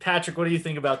 Patrick, what do you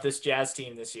think about this Jazz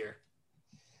team this year?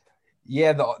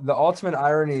 Yeah, the ultimate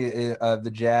irony of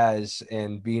the Jazz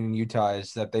and being in Utah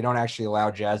is that they don't actually allow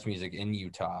jazz music in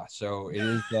Utah. So it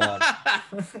is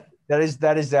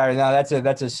that is now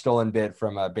that's a stolen bit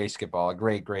from Basketball, a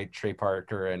great Trey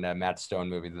Parker and Matt Stone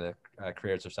movie, the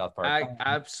creators of South Park.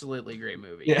 Absolutely great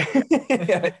movie.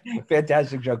 Yeah.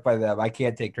 Fantastic joke by them. I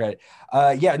can't take credit.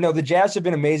 The Jazz have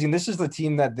been amazing. This is the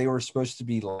team that they were supposed to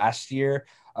be last year,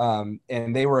 and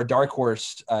they were a dark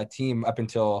horse team up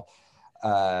until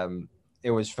it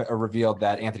was revealed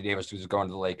that Anthony Davis was going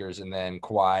to the Lakers, and then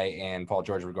Kawhi and Paul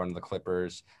George were going to the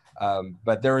Clippers.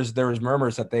 But there was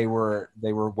murmurs that they were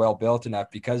well built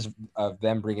enough because of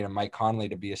them bringing in Mike Conley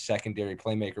to be a secondary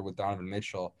playmaker with Donovan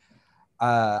Mitchell.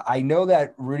 I know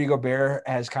that Rudy Gobert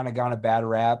has kind of gone a bad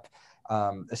rap,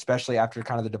 especially after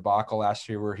kind of the debacle last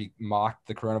year where he mocked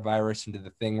the coronavirus and did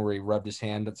the thing where he rubbed his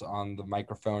hand on the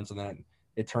microphones, and then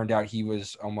it turned out he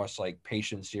was almost like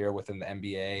patient zero within the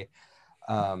NBA.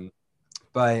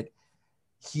 But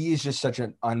he is just such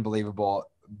an unbelievable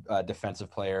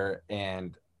defensive player.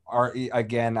 And I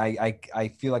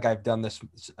feel like I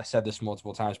said this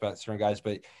multiple times about certain guys,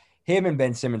 but him and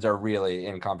Ben Simmons are really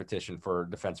in competition for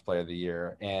Defensive Player of the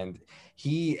Year. And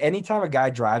anytime a guy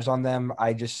drives on them,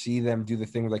 I just see them do the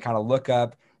thing where they kind of look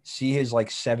up, see his like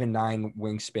 7'9"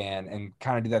 wingspan, and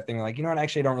kind of do that thing like, you know what,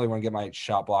 actually I don't really want to get my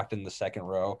shot blocked in the second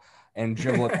row, and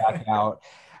dribble it back out.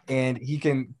 And he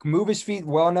can move his feet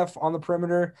well enough on the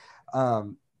perimeter.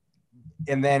 And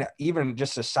then even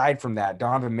just aside from that,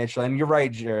 Donovan Mitchell, and you're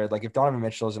right, Jared, like if Donovan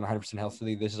Mitchell isn't 100%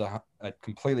 healthy, this is a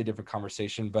completely different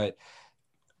conversation. But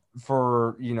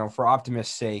for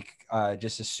optimist's sake,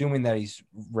 just assuming that he's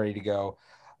ready to go,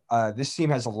 this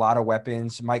team has a lot of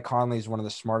weapons. Mike Conley is one of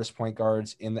the smartest point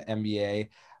guards in the NBA.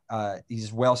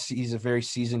 He's a very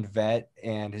seasoned vet,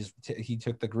 and he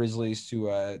took the Grizzlies to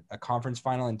a conference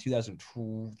final in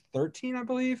 2013, I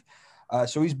believe.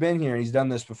 So he's been here and he's done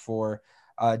this before.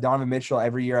 Donovan Mitchell,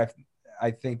 every year,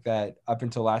 I think that up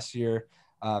until last year,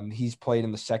 he's played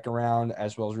in the second round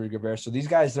as well as Rudy Gobert. So these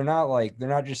guys, they're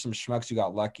not just some schmucks who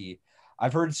got lucky.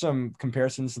 I've heard some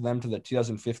comparisons to them to the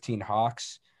 2015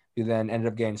 Hawks, who then ended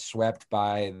up getting swept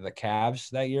by the Cavs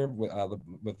that year with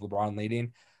LeBron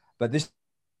leading. But this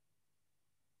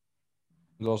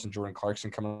and Jordan Clarkson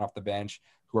coming off the bench,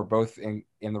 who are both in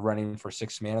the running for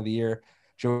sixth man of the year.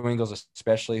 Joe Ingles,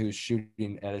 especially, who's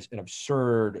shooting at an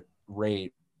absurd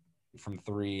rate from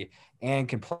three and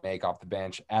can make off the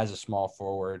bench as a small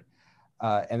forward.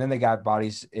 And then they got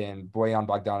bodies in Bojan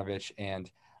Bogdanovic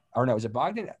is it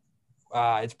Bogdan?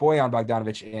 It's Bojan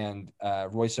Bogdanovic and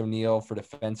Royce O'Neal for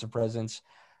defensive presence.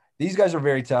 These guys are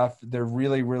very tough. They're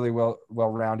really, really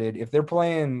well-rounded. If they're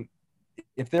playing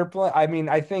if they're playing, I mean,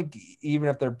 I think even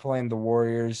if they're playing the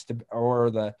Warriors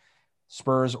or the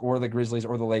Spurs or the Grizzlies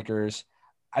or the Lakers,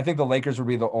 I think the Lakers would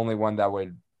be the only one that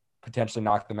would potentially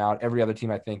knock them out. Every other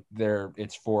team, I think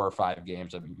it's 4 or 5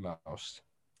 games at most.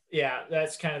 Yeah,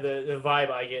 that's kind of the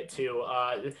vibe I get too.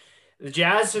 The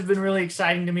Jazz have been really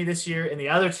exciting to me this year, and the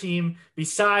other team,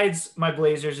 besides my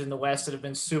Blazers in the West, that have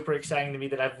been super exciting to me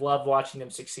that I've loved watching them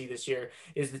succeed this year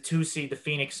is the 2 seed, the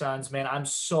Phoenix Suns. Man, I'm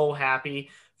so happy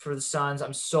for the Suns.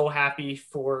 I'm so happy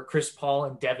for Chris Paul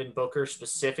and Devin Booker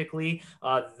specifically.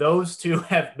 Those two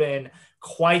have been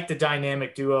quite the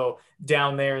dynamic duo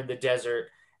down there in the desert.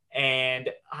 And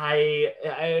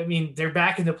I mean, they're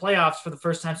back in the playoffs for the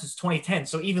first time since 2010,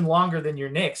 so even longer than your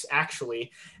Knicks,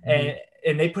 actually.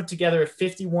 And they put together a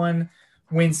 51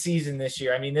 win season this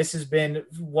year. I mean, this has been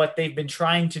what they've been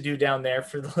trying to do down there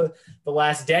for the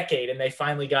last decade, and they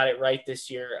finally got it right this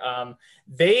year.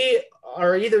 They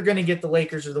are either going to get the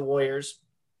Lakers or the Warriors,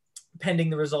 pending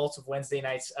the results of Wednesday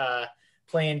night's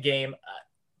play-in game.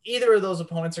 Either of those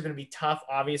opponents are going to be tough,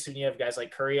 obviously, when you have guys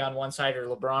like Curry on one side or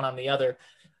LeBron on the other.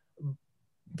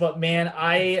 But man,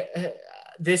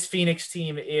 this Phoenix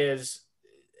team is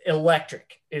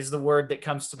electric, is the word that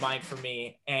comes to mind for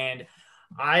me. And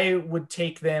I would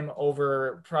take them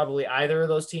over probably either of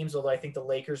those teams, although I think the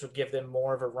Lakers would give them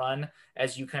more of a run,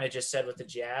 as you kind of just said with the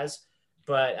Jazz.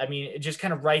 But I mean, just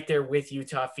kind of right there with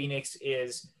Utah. Phoenix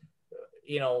is,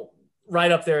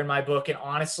 right up there in my book. And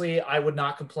honestly, I would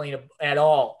not complain at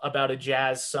all about a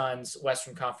Jazz Suns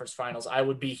Western Conference Finals. I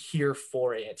would be here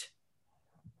for it.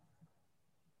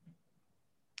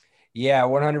 Yeah,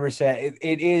 100%.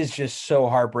 It is just so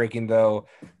heartbreaking, though,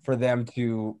 for them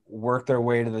to work their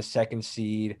way to the second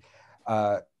seed,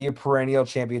 be a perennial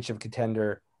championship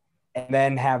contender, and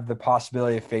then have the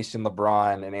possibility of facing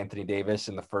LeBron and Anthony Davis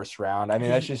in the first round. I mean,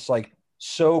 that's just like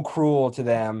so cruel to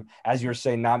them, as you're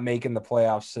saying, not making the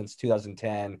playoffs since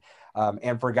 2010.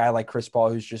 And for a guy like Chris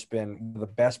Paul, who's just been the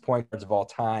best point guards of all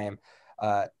time,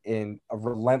 in a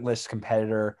relentless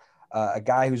competitor, a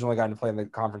guy who's only gotten to play in the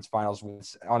conference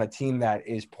finals on a team that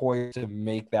is poised to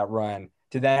make that run,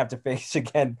 to then have to face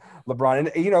again LeBron. And,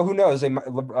 who knows?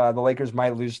 The Lakers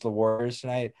might lose to the Warriors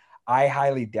tonight. I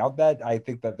highly doubt that. I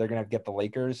think that they're going to get the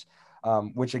Lakers,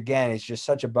 which, again, is just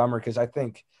such a bummer because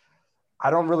I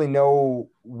don't really know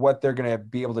what they're going to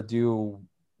be able to do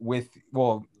with –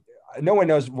 well, no one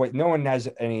has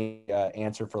any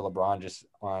answer for LeBron just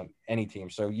on any team.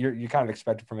 So you're kind of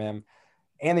expected from him.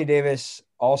 Anthony Davis,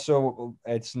 also,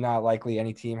 it's not likely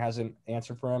any team has an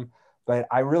answer for him. But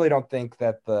I really don't think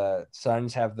that the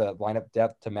Suns have the lineup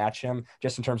depth to match him,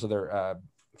 just in terms of their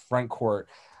front court.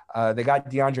 They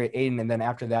got DeAndre Ayton, and then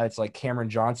after that, it's like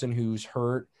Cameron Johnson, who's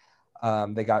hurt.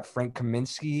 They got Frank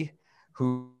Kaminsky,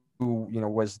 who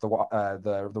was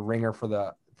the ringer for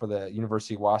the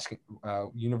University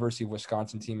of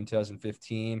Wisconsin team in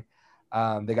 2015.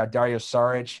 They got Dario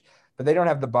Saric, but they don't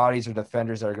have the bodies or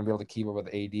defenders that are going to be able to keep up with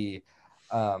AD.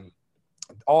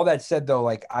 All that said, though,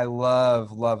 like, I love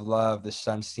the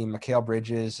Suns team. Mikal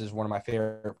Bridges is one of my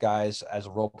favorite guys as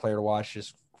a role player to watch,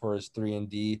 just for his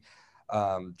 3-and-D,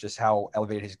 just how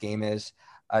elevated his game is.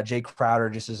 Jay Crowder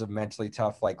just is a mentally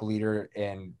tough leader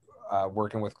and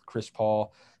working with Chris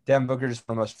Paul. Devin Booker is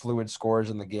one of the most fluid scorers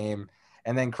in the game.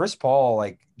 And then Chris Paul,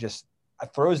 just I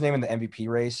throw his name in the MVP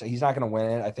race. He's not going to win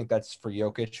it. I think that's for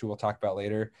Jokic, who we'll talk about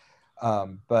later.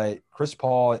 But Chris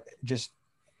Paul, just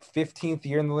 15th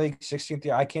year in the league, 16th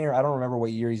year. I don't remember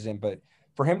what year he's in, but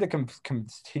for him to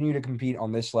continue to compete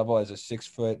on this level as a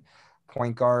 6-foot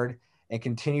point guard and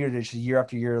continue to just year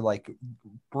after year,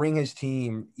 bring his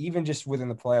team, even just within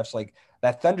the playoffs,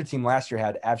 that Thunder team last year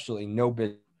had absolutely no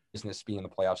business being in the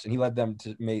playoffs, and he led them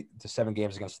to 7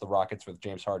 games against the Rockets with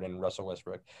James Harden and Russell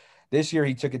Westbrook. This year,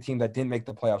 he took a team that didn't make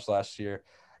the playoffs last year,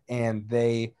 and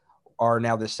they are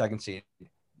now the second seed.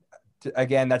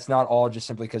 Again, that's not all just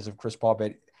simply because of Chris Paul,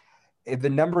 but if the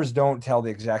numbers don't tell the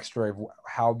exact story of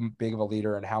how big of a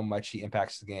leader and how much he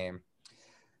impacts the game.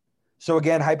 So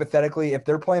again, hypothetically, if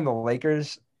they're playing the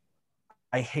Lakers,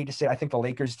 I hate to say it, I think the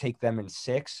Lakers take them in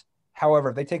 6. However,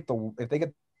 if they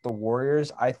get the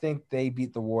Warriors, I think they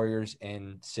beat the Warriors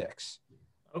in 6.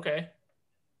 Okay.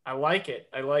 I like it,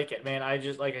 man. I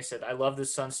just, like I said, I love the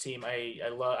Suns team.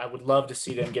 I would love to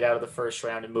see them get out of the first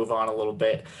round and move on a little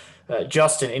bit.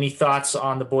 Justin, any thoughts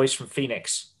on the boys from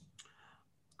Phoenix?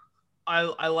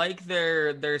 I like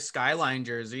their skyline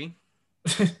jersey.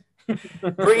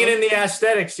 Bringing in the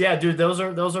aesthetics. Yeah, dude, those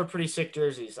are pretty sick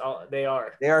jerseys. They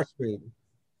are sweet.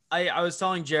 I was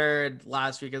telling Jared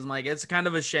last week, I'm like, it's kind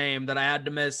of a shame that I had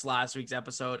to miss last week's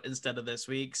episode instead of this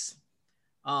week's.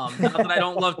 Not that I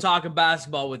don't love talking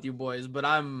basketball with you boys, but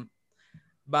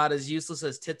about as useless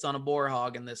as tits on a boar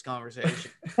hog in this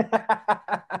conversation.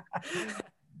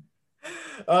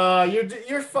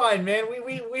 You're fine, man.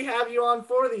 We have you on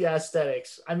for the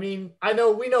aesthetics. I mean,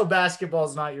 we know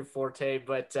basketball's not your forte,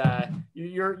 but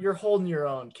you're holding your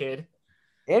own, kid.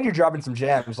 And you're dropping some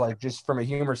gems, like just from a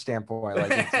humor standpoint.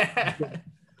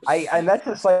 Like and that's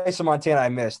the slice of Montana I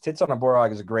missed. Tits on a boar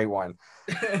hog is a great one.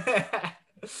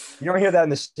 You don't hear that in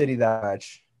the city that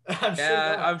much.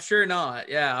 I'm sure not.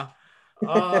 Yeah.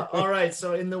 All right.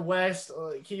 So in the West,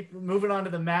 keep moving on to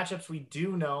the matchups we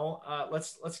do know.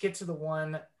 Let's get to the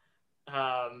one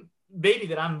baby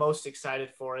that I'm most excited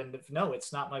for. And no,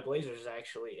 it's not my Blazers,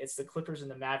 actually. It's the Clippers and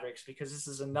the Mavericks, because this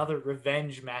is another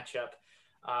revenge matchup.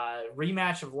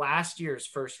 Rematch of last year's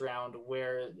first round,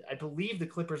 where I believe the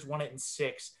Clippers won it in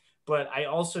 6. But I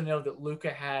also know that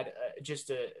Luka had just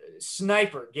a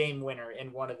sniper game winner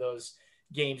in one of those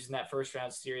games in that first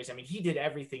round series. I mean, he did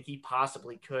everything he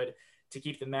possibly could to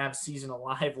keep the Mavs season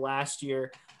alive last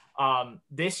year.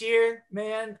 This year,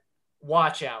 man,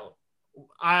 watch out.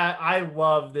 I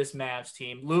love this Mavs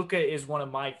team. Luka is one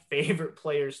of my favorite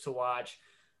players to watch.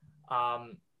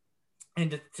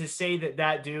 And to say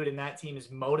that dude and that team is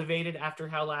motivated after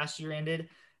how last year ended,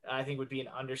 I think would be an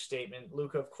understatement.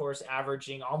 Luka, of course,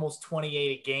 averaging almost 28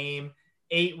 a game,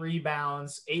 8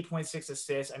 rebounds, 8.6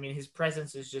 assists. I mean, his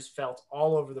presence is just felt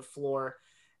all over the floor.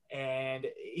 And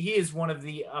he is one of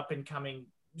the up-and-coming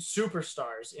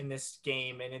superstars in this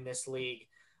game and in this league.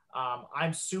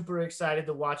 I'm super excited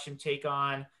to watch him take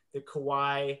on the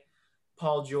Kawhi,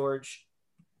 Paul George,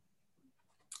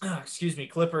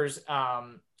 Clippers.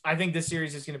 I think this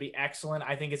series is going to be excellent.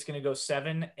 I think it's going to go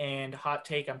 7, and hot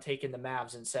take, I'm taking the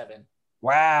Mavs in 7.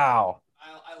 Wow.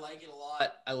 I like it a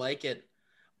lot. I like it.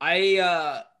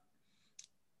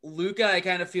 Luka, I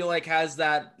kind of feel like has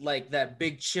that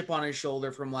big chip on his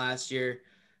shoulder from last year,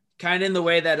 kind of in the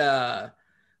way that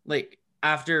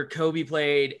after Kobe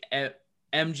played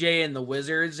MJ and the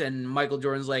Wizards, and Michael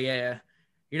Jordan's like, yeah,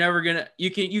 you're never gonna,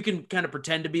 you can kind of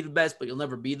pretend to be the best, but you'll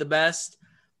never be the best.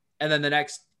 And then the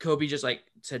next, Kobe just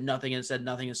said nothing and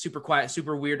super quiet,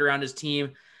 super weird around his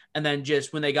team. And then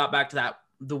just when they got back to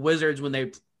the Wizards, when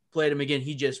they played him again,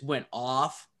 he just went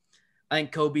off. I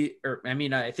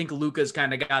think Luka's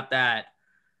kind of got that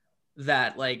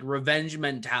revenge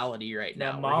mentality right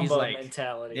now. That Mamba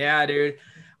mentality. Yeah, dude.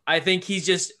 I think he's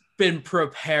just been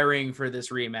preparing for this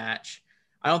rematch.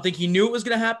 I don't think he knew it was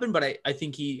going to happen, but I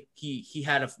think he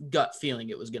had a gut feeling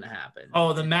it was going to happen.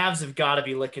 Oh, the Mavs have got to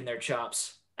be licking their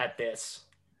chops at this.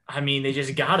 I mean, they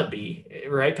just got to be,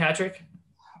 right, Patrick?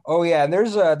 Oh yeah, and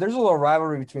there's a little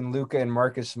rivalry between Luka and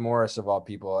Marcus Morris of all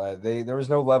people. There was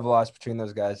no love lost between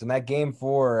those guys. And that game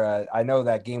 4, I know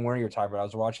that game where you're talking about. I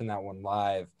was watching that one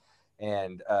live,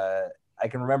 and I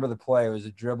can remember the play. It was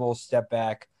a dribble, step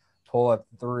back, pull up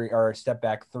 3, or step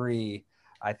back 3.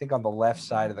 I think on the left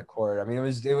side of the court. I mean,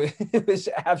 it was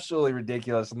absolutely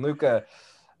ridiculous. And Luka,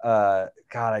 God,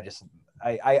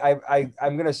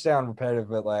 I'm gonna sound repetitive,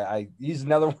 but he's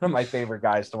another one of my favorite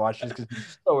guys to watch just because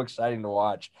he's so exciting to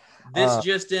watch. This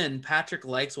just in, Patrick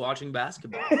likes watching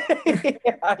basketball.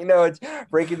 Yeah, I know, it's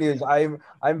breaking news.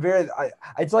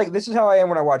 It's like, this is how I am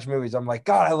when I watch movies. I'm like,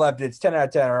 God, I loved it. It's 10 out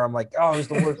of 10. Or I'm like, oh, it was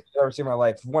the worst I've ever seen in my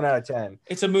life. 1 out of 10.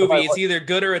 It's a movie. It's either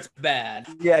good or it's bad.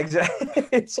 Yeah, exactly.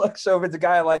 It's like, so if it's a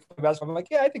guy I like basketball, I'm like,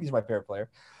 yeah, I think he's my favorite player.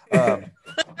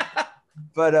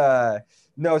 But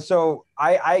no, so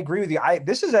I agree with you.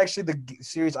 This is actually the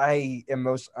series I am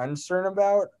most uncertain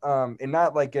about, and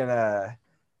not like in a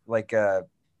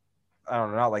I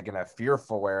don't know, not like in a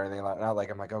fearful way or anything. Not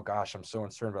like I'm like, oh gosh, I'm so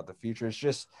uncertain about the future. It's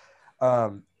just,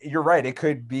 you're right. It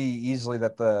could be easily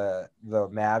that the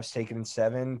Mavs taken in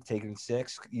 7, taken in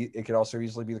 6. It could also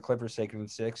easily be the Clippers taken in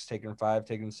 6, taken in 5,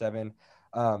 taken in 7.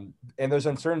 And those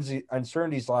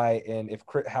uncertainties lie in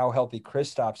how healthy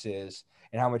Kristaps is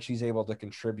and how much he's able to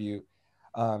contribute,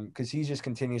 because he just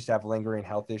continues to have lingering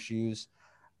health issues.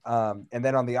 And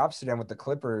then on the opposite end with the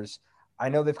Clippers, I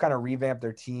know they've kind of revamped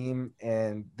their team,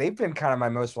 and they've been kind of my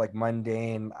most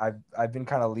mundane. I've been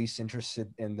kind of least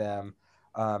interested in them,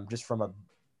 just from a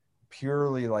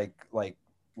purely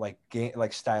game,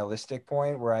 stylistic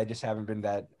point, where I just haven't been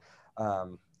that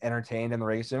entertained in the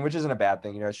race, and which isn't a bad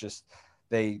thing. It's just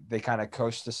they kind of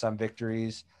coast to some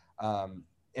victories,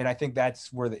 and I think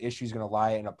that's where the issue is going to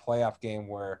lie in a playoff game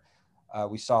where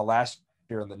we saw last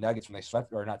year in the Nuggets when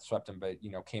they not swept them, but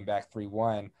came back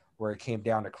 3-1. Where it came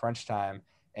down to crunch time,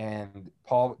 and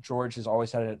Paul George has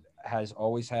always had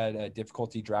a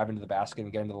difficulty driving to the basket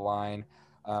and getting to the line.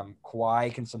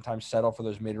 Kawhi can sometimes settle for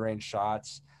those mid-range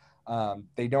shots.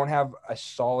 They don't have a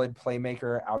solid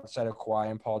playmaker outside of Kawhi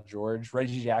and Paul George.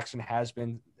 Reggie Jackson has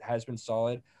been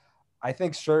solid. I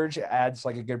think Serge adds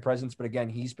like a good presence, but again,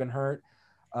 he's been hurt.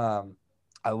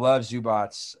 I love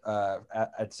Zubats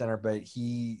at center, but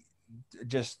he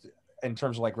just in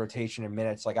terms of like rotation and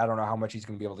minutes, like I don't know how much he's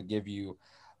going to be able to give you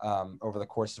over the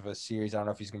course of a series. I don't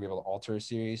know if he's going to be able to alter a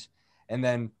series. And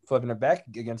then flipping it back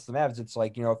against the Mavs, it's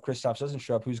like, if Kristaps doesn't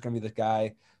show up, who's going to be the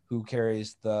guy who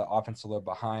carries the offensive load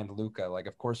behind Luka? Like,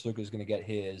 of course, Luka is going to get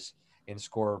his and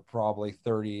score probably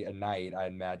 30 a night, I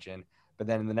imagine. But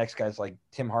then the next guy's like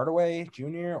Tim Hardaway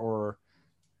Jr. or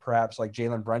perhaps like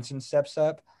Jalen Brunson steps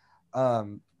up.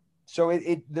 So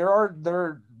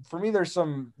for me, there's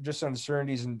some just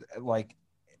uncertainties and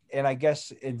I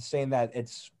guess in saying that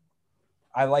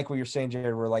I like what you're saying,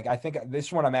 Jared, where like, I think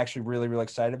this one I'm actually really, really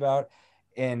excited about.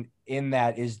 And in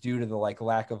that is due to the like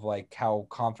lack of like how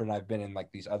confident I've been in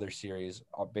like these other series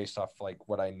based off like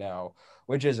what I know,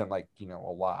 which isn't like, a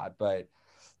lot, but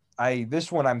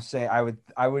this one I'm saying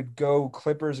I would go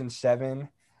Clippers in 7.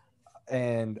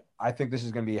 And I think this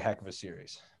is going to be a heck of a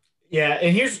series. Yeah,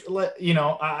 and here's,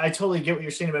 I totally get what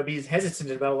you're saying about being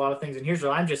hesitant about a lot of things, and here's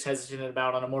what I'm just hesitant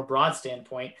about on a more broad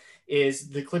standpoint is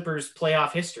the Clippers'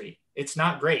 playoff history. It's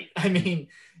not great. I mean,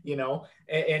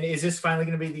 and is this finally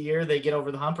going to be the year they get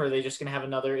over the hump, or are they just going to have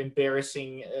another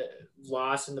embarrassing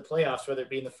loss in the playoffs, whether it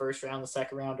be in the first round, the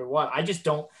second round, or what? I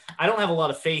don't have a lot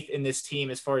of faith in this team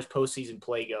as far as postseason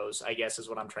play goes, I guess is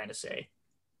what I'm trying to say.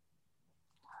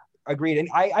 Agreed. And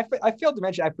I failed to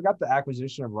mention, I forgot the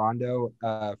acquisition of Rondo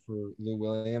for Lou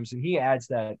Williams, and he adds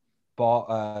that ball,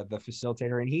 the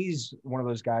facilitator, and he's one of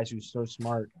those guys who's so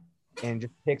smart and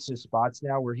just picks his spots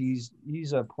now where he's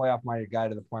a playoff minded guy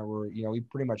to the point where, he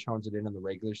pretty much hones it in the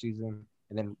regular season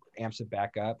and then amps it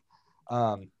back up.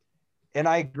 And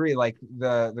I agree, like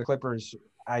the Clippers,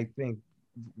 I think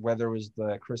whether it was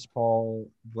the Chris Paul,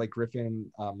 Blake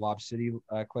Griffin, Lob City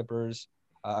Clippers,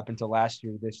 up until last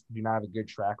year, this do not have a good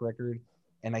track record.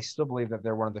 And I still believe that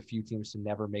they're one of the few teams to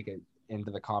never make it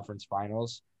into the conference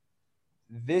finals.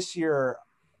 This year,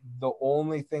 the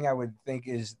only thing I would think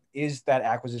is that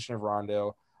acquisition of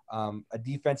Rondo, a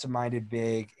defensive-minded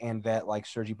big, and that like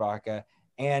Serge Ibaka,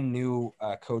 and new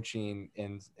coaching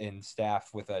and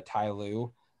staff with Ty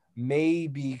Lue may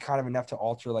be kind of enough to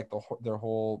alter like their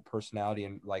whole personality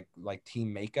and like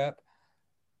team makeup.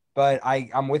 But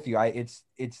I'm with you. It's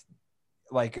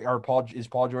like, is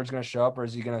Paul George going to show up, or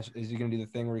is he going to do the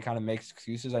thing where he kind of makes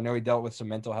excuses? I know he dealt with some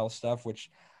mental health stuff,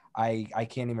 which I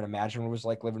can't even imagine what it was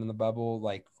like living in the bubble,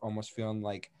 like almost feeling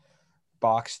like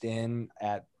boxed in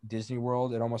at Disney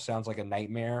World. It almost sounds like a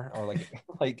nightmare, or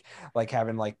like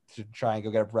having like to try and go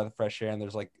get a breath of fresh air, and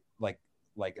there's like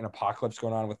an apocalypse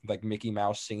going on with like Mickey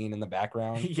Mouse singing in the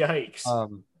background. Yikes.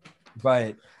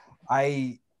 But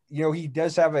he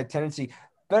does have a tendency.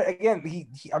 But again,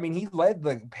 he led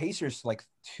the Pacers to like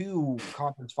 2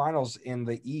 conference finals in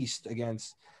the East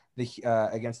against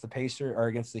the Pacers or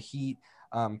against the Heat.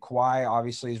 Kawhi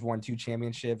obviously has won 2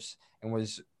 championships and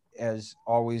was, as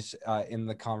always, in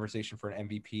the conversation for an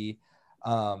MVP.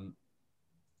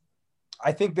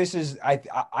 I think this is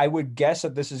I would guess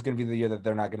that this is going to be the year that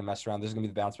they're not going to mess around. This is going to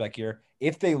be the bounce back year.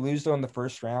 If they lose though in the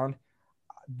first round,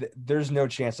 there's no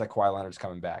chance that Kawhi Leonard's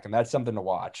coming back, and that's something to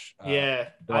watch. Yeah,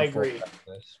 I agree.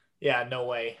 Yeah, no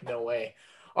way.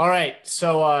 All right,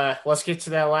 so let's get to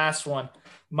that last one.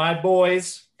 My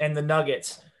boys and the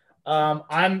Nuggets.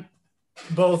 I'm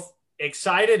both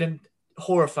excited and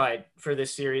horrified for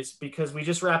this series because we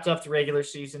just wrapped up the regular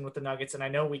season with the Nuggets, and I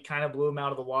know we kind of blew them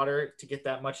out of the water to get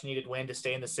that much needed win to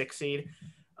stay in the 6th seed.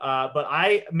 But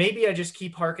I just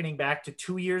keep hearkening back to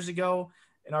 2 years ago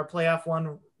in our playoff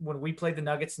one when we played the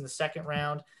Nuggets in the second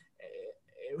round.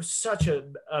 It was such a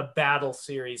battle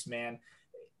series, man.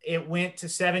 It went to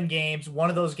 7 games. One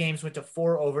of those games went to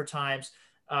 4 overtimes.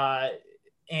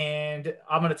 And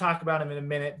I'm going to talk about him in a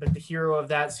minute, but the hero of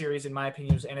that series, in my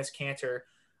opinion, was Enes Kanter.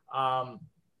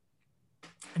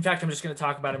 In fact, I'm just going to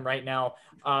talk about him right now.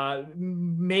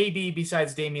 Maybe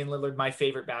besides Damian Lillard, my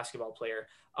favorite basketball player.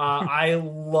 I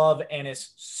love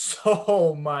Enes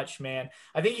so much, man.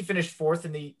 I think he finished 4th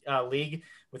in the league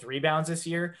with rebounds this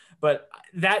year. But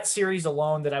that series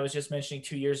alone that I was just mentioning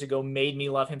 2 years ago made me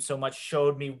love him so much,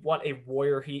 showed me what a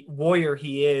warrior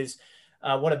he is,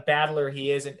 what a battler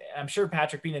he is. And I'm sure,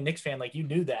 Patrick, being a Knicks fan, like, you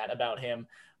knew that about him.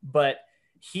 But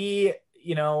he,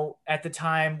 at the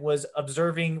time was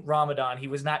observing Ramadan. He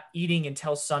was not eating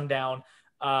until sundown.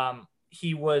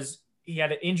 He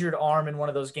had an injured arm in one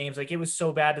of those games. Like, it was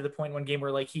so bad to the point one game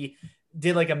where like he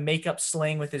did like a makeup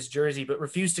sling with his jersey, but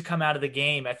refused to come out of the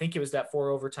game. I think it was that 4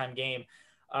 overtime game.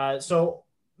 So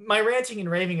my ranting and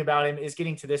raving about him is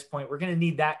getting to this point. We're going to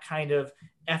need that kind of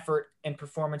effort and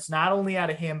performance, not only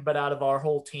out of him, but out of our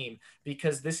whole team,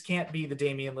 because this can't be the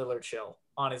Damian Lillard show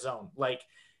on his own. Like,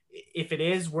 if it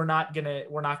is, we're not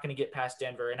gonna get past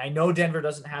Denver. And I know Denver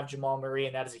doesn't have Jamal Murray,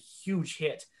 and that is a huge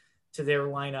hit to their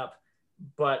lineup.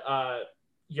 But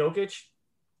Jokic,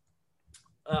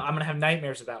 I'm gonna have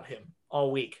nightmares about him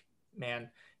all week, man.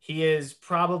 He is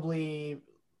probably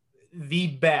the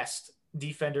best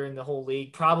defender in the whole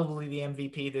league, probably the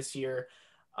MVP this year.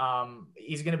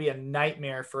 He's going to be a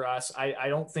nightmare for us. I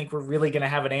don't think we're really going to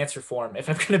have an answer for him, if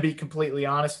I'm going to be completely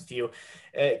honest with you.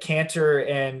 Cantor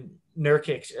and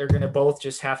Nurkic are going to both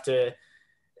just have to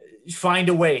find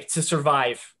a way to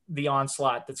survive the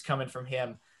onslaught that's coming from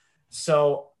him.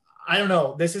 So I don't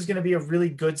know. This is going to be a really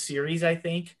good series, I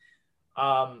think.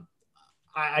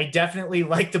 I definitely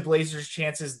like the Blazers'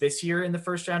 chances this year in the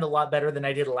first round a lot better than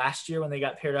I did last year when they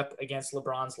got paired up against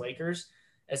LeBron's Lakers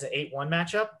as an 8-1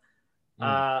 matchup.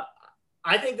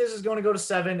 I think this is going to go to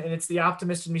 7, and it's the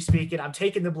optimist in me speaking. I'm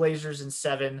taking the Blazers in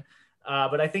 7,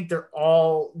 but I think they're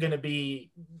all going to be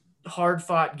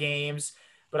hard-fought games.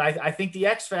 But I think the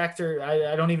X factor,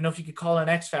 I don't even know if you could call it an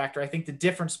X factor. I think the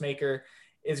difference maker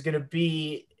is going to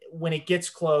be when it gets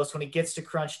close, when it gets to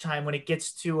crunch time, when it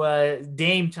gets to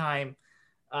Dame time.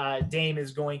 Dame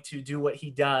is going to do what he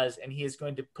does, and he is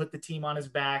going to put the team on his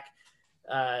back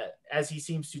as he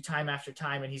seems to time after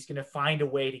time, and he's going to find a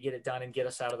way to get it done and get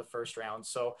us out of the first round.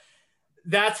 So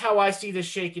that's how I see this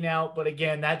shaking out. But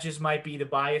again, that just might be the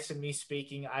bias in me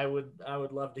speaking. I would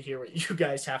love to hear what you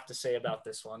guys have to say about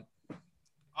this one.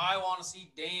 I want to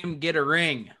see Dame get a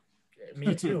ring.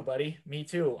 Me too, buddy. Me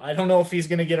too. I don't know if he's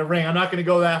going to get a ring. I'm not going to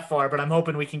go that far, but I'm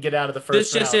hoping we can get out of the first round.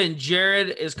 This just in,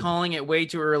 Jared is calling it way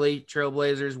too early.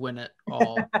 Trailblazers win it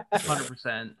all,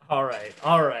 100%. All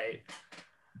right.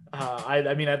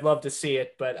 I mean, I'd love to see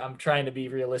it, but I'm trying to be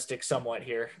realistic somewhat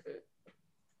here.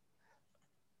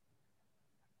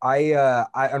 I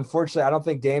unfortunately, I don't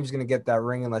think Dame's going to get that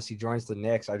ring unless he joins the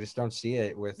Knicks. I just don't see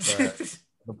it with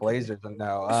the Blazers.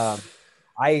 No.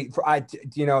 I want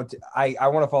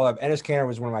to follow up. Enes Kanter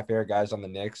was one of my favorite guys on the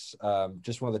Knicks.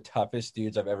 Just one of the toughest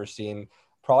dudes I've ever seen.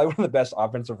 Probably one of the best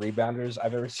offensive rebounders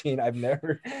I've ever seen. I've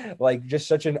never just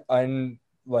such an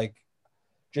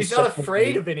he's not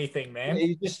afraid of anything, man.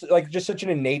 He's just such an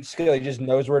innate skill. He just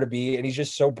knows where to be, and he's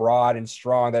just so broad and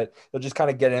strong that he'll just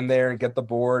kind of get in there and get the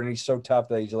board. And he's so tough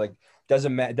that he's like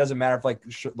doesn't matter if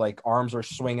like arms are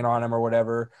swinging on him or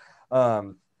whatever.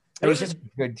 And he's just a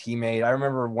good teammate. I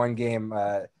remember one game,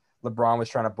 LeBron was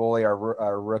trying to bully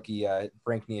our rookie,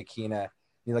 Frank Ntilikina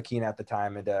at the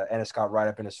time, and Ennis got right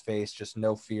up in his face, just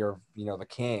no fear of, the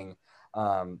king.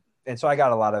 And so I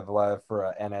got a lot of love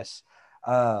for Ennis.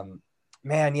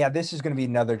 Man, yeah, this is going to be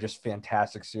another just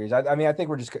fantastic series. I mean, I think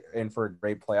we're just in for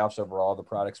great playoffs overall. The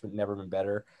product's never been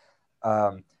better.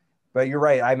 But you're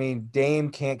right. I mean, Dame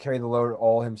can't carry the load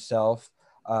all himself.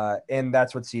 And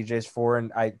that's what CJ's for.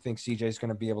 And I think CJ's going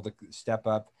to be able to step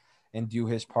up and do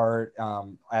his part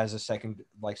as a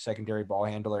secondary ball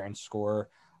handler and scorer.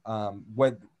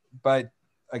 But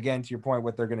again, to your point,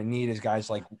 what they're going to need is guys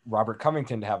like Robert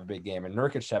Covington to have a big game and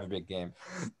Nurkic to have a big game.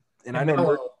 And I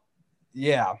know,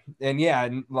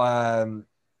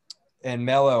 and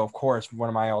Melo, of course, one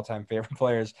of my all-time favorite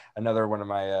players, another one of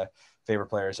my favorite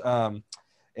players.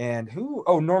 And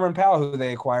Norman Powell, who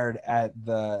they acquired at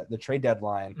the trade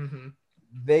deadline.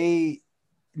 Mm-hmm.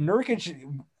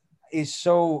 Nurkic is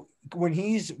so when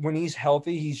he's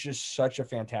healthy, he's just such a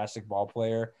fantastic ball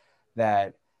player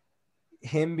that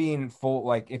him being full,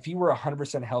 like if he were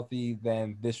 100% healthy,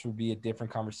 then this would be a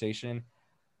different conversation.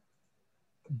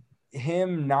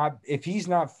 If he's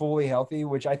not fully healthy,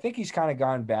 which I think he's kind of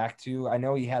gone back to. I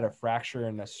know he had a fracture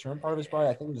in a certain part of his body.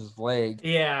 I think it was his leg.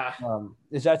 Yeah.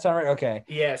 Does that sound right? Okay.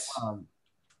 Yes.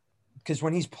 Because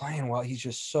when he's playing well, he's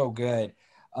just so good.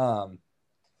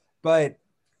 But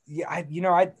yeah,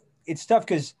 it's tough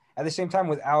because at the same time,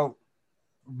 without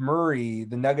Murray,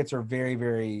 the Nuggets are very,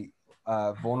 very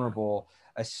vulnerable,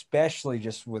 especially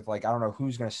just with I don't know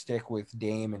who's going to stick with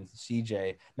Dame and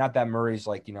CJ. Not that Murray's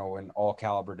an all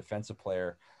caliber defensive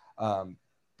player.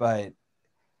 But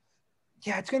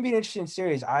yeah, it's going to be an interesting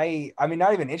series. I mean,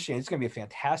 not even interesting. It's going to be a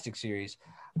fantastic series.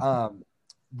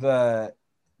 The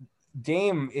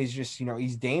Dame is just,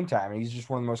 he's Dame time. And he's just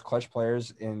one of the most clutch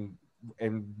players in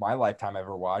my lifetime I've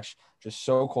ever watched. Just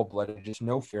so cold-blooded, just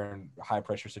no fear in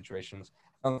high-pressure situations.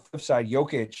 On the flip side,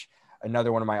 Jokic,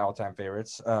 another one of my all-time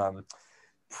favorites.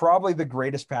 Probably the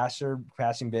greatest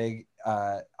passing big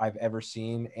I've ever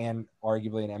seen, and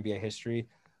arguably in NBA history.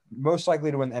 Most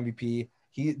likely to win the MVP.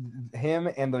 Him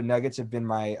and the Nuggets have been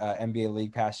my NBA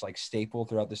League Pass staple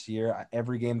throughout this year.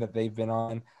 Every game that they've been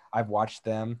on, I've watched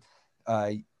them,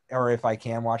 or if I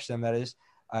can watch them, that is.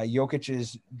 Jokic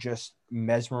is just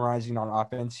mesmerizing on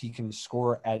offense. He can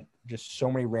score at just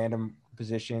so many random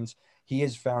positions. He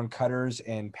has found cutters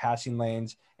and passing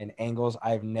lanes and angles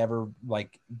I've never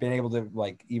like been able to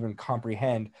like even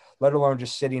comprehend, let alone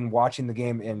just sitting watching the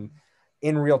game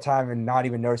in real time and not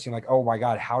even noticing like, oh my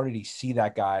God, how did he see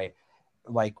that guy?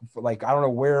 Like I don't know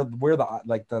where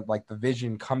the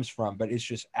vision comes from, but it's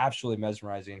just absolutely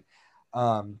mesmerizing.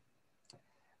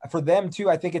 For them too,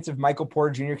 I think it's if Michael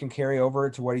Porter Jr. can carry over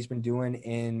to what he's been doing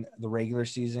in the regular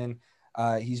season.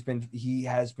 He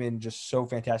has been just so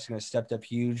fantastic and has stepped up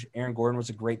huge. Aaron Gordon was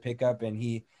a great pickup,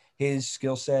 and his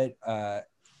skill set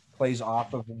plays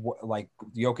off of like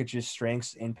Jokic's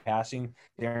strengths in passing.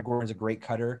 Aaron Gordon's a great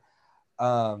cutter,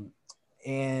 and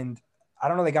I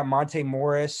don't know. They got Monte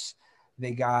Morris,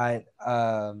 they got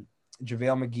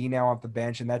JaVale McGee now off the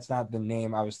bench, and that's not the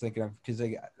name I was thinking of because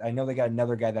I know they got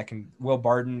another guy that can Will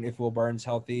Barton if Will Barton's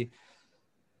healthy.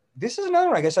 This is another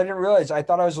one. I guess I didn't realize. I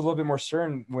thought I was a little bit more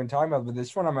certain when talking about it, but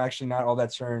this one I'm actually not all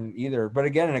that certain either. But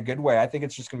again, in a good way. I think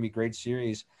it's just going to be a great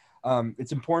series.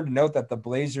 It's important to note that the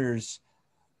Blazers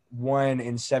won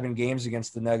in 7 games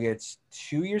against the Nuggets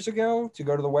 2 years ago to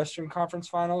go to the Western Conference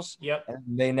Finals. Yep. And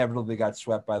they inevitably got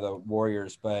swept by the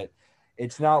Warriors, but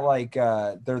it's not like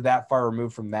they're that far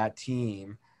removed from that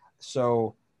team.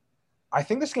 So I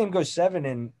think this game goes 7,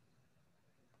 and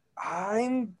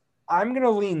I'm going to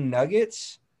lean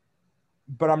Nuggets,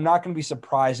 but I'm not going to be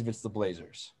surprised if it's the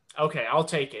Blazers. Okay, I'll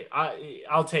take it.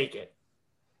 I'll take it.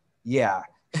 Yeah,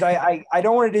 because I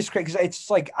don't want to discredit, because it's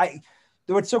like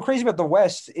what's so crazy about the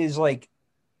West is like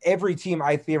every team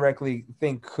I theoretically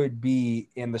think could be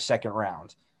in the second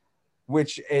round,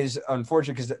 which is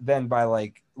unfortunate because then by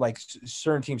like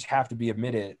certain teams have to be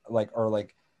admitted or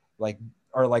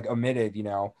omitted,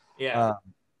 Yeah.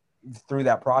 Through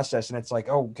that process. And it's like,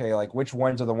 oh, okay, like which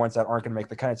ones are the ones that aren't going to make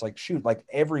the cut? It's like, shoot, like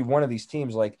every one of these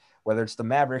teams, like whether it's the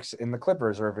Mavericks and the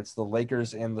Clippers, or if it's the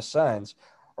Lakers and the Suns,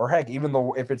 or heck, even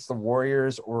though if it's the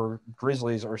Warriors or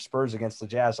Grizzlies or Spurs against the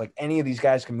Jazz, like any of these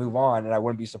guys can move on and I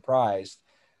wouldn't be surprised.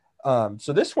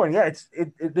 So this one, yeah,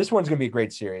 this one's going to be a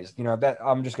great series. That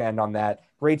I'm just going to end on that.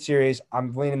 Great series.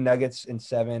 I'm leaning Nuggets in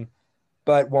 7,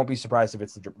 but won't be surprised if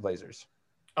it's the Blazers.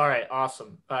 All right,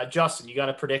 awesome. Justin, you got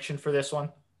a prediction for this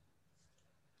one?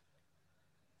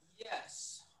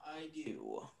 Yes, I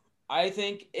do. I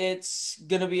think it's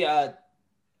going to be a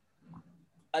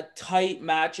tight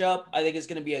matchup. I think it's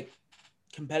going to be a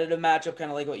competitive matchup,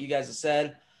 kind of like what you guys have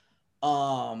said.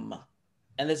 And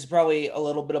this is probably a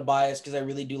little bit of bias because I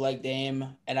really do like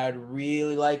Dame, and I'd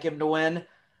really like him to win.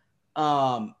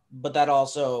 But that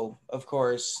also, of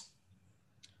course,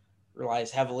 relies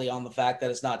heavily on the fact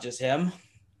that it's not just him.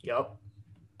 Yep.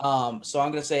 So I'm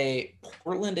going to say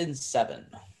Portland in 7.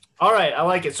 All right, I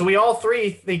like it. So we all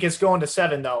three think it's going to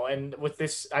 7, though. And with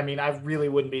this, I mean, I really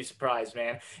wouldn't be surprised,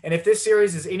 man. And if this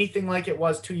series is anything like it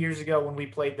was 2 years ago when we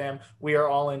played them, we are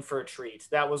all in for a treat.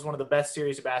 That was one of the best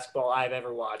series of basketball I've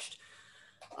ever watched.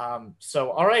 So,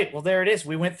 all right, well, there it is.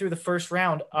 We went through the first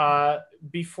round.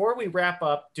 Before we wrap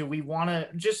up, do we want to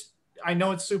just – I know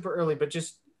it's super early, but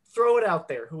just throw it out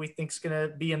there who we think's going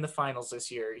to be in the finals this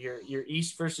year, your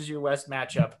East versus your West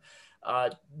matchup.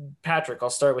 Patrick, I'll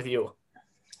start with you.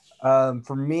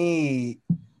 For me,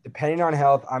 depending on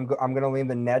health, I'm going to lean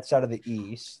the Nets out of the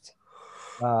East.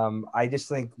 I just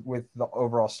think with the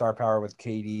overall star power with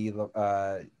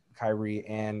KD, Kyrie,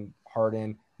 and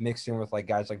Harden mixed in with like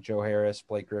guys like Joe Harris,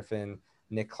 Blake Griffin,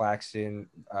 Nick Claxton,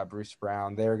 Bruce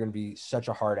Brown, they're going to be such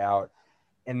a hard out.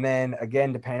 And then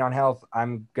again, depending on health,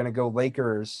 I'm going to go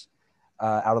Lakers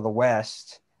out of the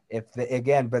West. But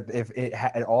if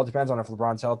it all depends on if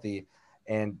LeBron's healthy.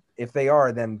 And if they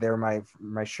are, then they're my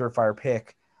surefire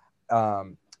pick.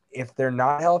 If they're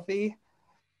not healthy,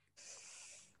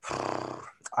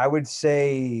 I would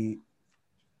say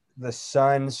the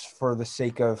Suns for the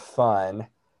sake of fun,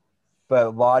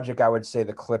 but logic, I would say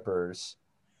the Clippers.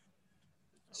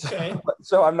 Okay.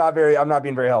 So I'm not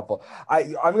being very helpful.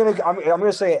 I'm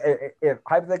gonna say if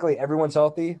hypothetically everyone's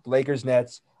healthy, Lakers,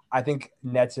 Nets. I think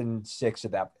Nets in 6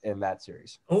 in that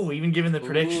series. Oh, even given the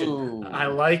prediction. Ooh. I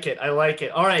like it.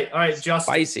 All right, Justin.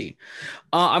 Spicy.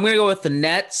 I'm going to go with the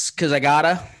Nets because I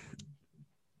gotta.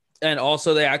 And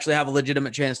also they actually have a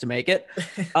legitimate chance to make it.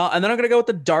 And then I'm going to go with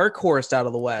the dark horse out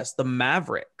of the West, the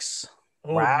Mavericks.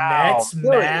 Oh, Wow. Nets,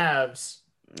 Mavs.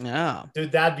 Yeah.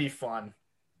 Dude, that'd be fun.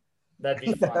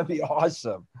 That'd be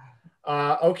awesome.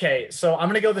 Okay, so I'm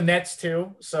going to go the Nets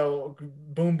too. So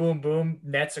boom, boom, boom,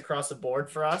 Nets across the board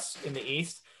for us in the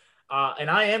East. And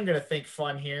I am going to think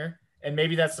fun here, and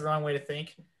maybe that's the wrong way to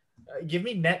think. Give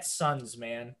me Nets Suns,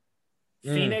 man.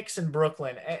 Phoenix and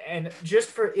Brooklyn. And just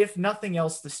for, if nothing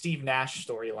else, the Steve Nash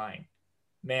storyline.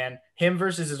 Man, him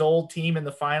versus his old team in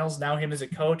the finals, now him as a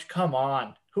coach. Come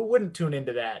on. Who wouldn't tune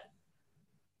into that?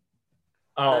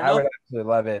 Oh, I would absolutely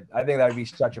love it. I think that would be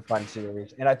such a fun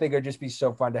series. And I think it would just be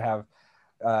so fun to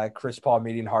have Chris Paul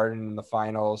meeting Harden in the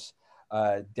finals.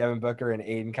 Devin Booker and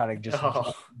Aiden kind of just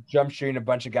jump shooting a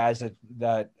bunch of guys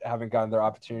that haven't gotten their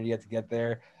opportunity yet to get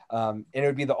there. And it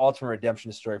would be the ultimate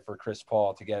redemption story for Chris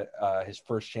Paul to get his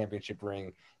first championship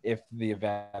ring if the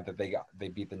event that they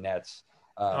beat the Nets.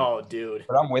 Dude.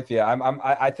 But I'm with you.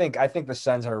 I think the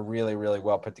Suns are a really, really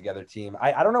well put together team.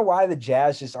 I don't know why the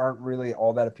Jazz just aren't really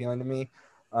all that appealing to me.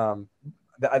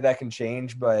 That can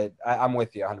change, but I'm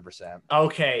with you 100%.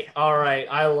 Okay, all right,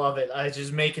 I love it. It's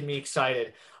just making me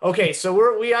excited. Okay, so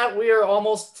we are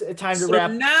almost time to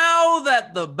wrap. Now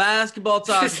that the basketball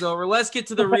talk is over, let's get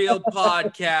to the real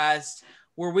podcast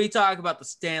where we talk about the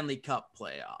Stanley Cup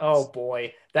playoffs. Oh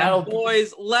boy,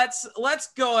 boys. Let's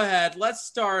go ahead. Let's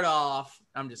start off.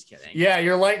 I'm just kidding. Yeah,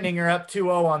 your Lightning are up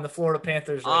 2-0 on the Florida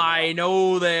Panthers. I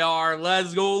know they are.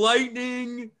 Let's go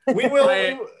Lightning. We will.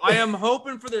 I am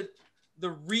hoping for the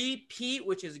repeat,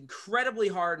 which is incredibly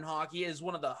hard in hockey. It is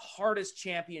one of the hardest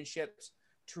championships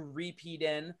to repeat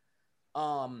in.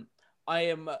 I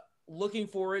am looking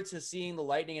forward to seeing the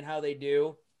Lightning and how they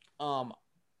do.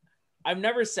 I've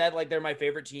never said like they're my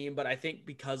favorite team, but I think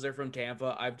because they're from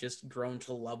Tampa, I've just grown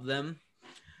to love them.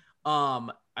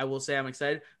 I will say I'm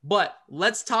excited, but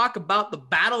let's talk about the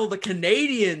Battle of the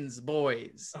Canadiens,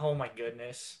 boys. Oh my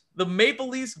goodness. The Maple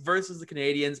Leafs versus the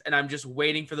Canadiens, and I'm just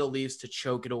waiting for the Leafs to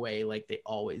choke it away like they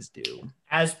always do.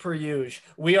 As per usual,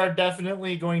 we are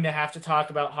definitely going to have to talk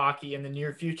about hockey in the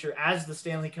near future as the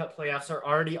Stanley Cup playoffs are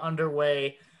already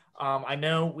underway. I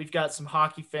know we've got some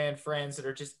hockey fan friends that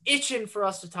are just itching for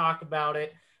us to talk about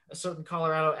it. A certain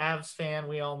Colorado Avs fan,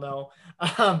 we all know.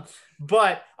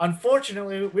 But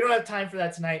unfortunately, we don't have time for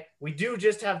that tonight. We do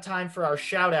just have time for our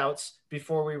shout outs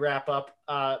before we wrap up.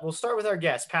 We'll start with our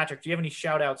guest. Patrick, do you have any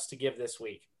shout outs to give this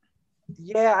week?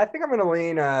 Yeah, I think I'm going to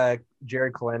lean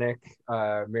Jared Kalenic,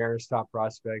 Mariners top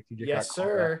prospect. Yes,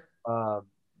 sir.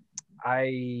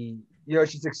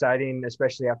 It's just exciting,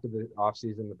 especially after the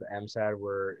offseason that the M's had,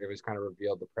 where it was kind of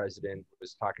revealed the president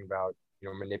was talking about,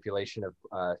 manipulation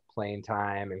of playing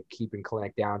time and keeping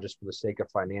Kalenic down just for the sake of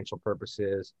financial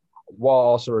purposes, while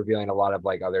also revealing a lot of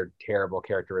like other terrible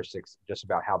characteristics just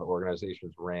about how the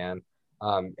organizations ran.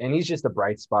 And he's just a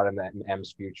bright spot in the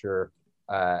M's future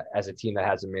as a team that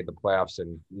hasn't made the playoffs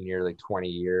in nearly 20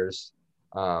 years.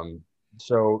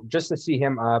 So just to see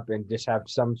him up and just have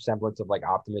some semblance of like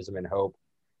optimism and hope,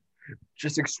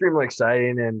 just extremely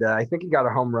exciting. And I think he got a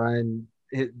home run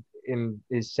in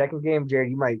his second game.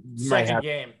 Jared, you might have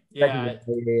game.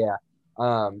 Yeah.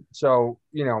 So,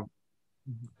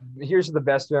 here's the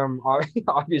best of him.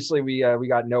 Obviously we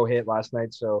got no hit last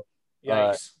night. So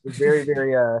very,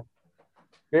 very,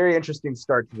 very interesting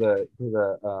start to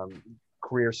the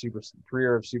career of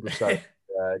superstar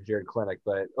Jared Kalenic.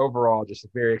 But overall, just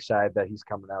very excited that he's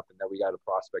coming up and that we got a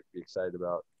prospect to be excited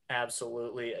about.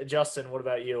 Absolutely. Justin, what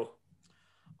about you?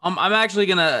 I'm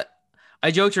actually I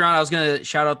joked around. I was gonna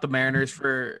shout out the Mariners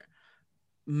for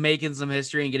making some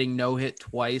history and getting no hit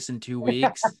twice in 2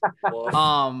 weeks.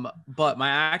 But my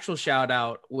actual shout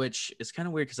out, which is kind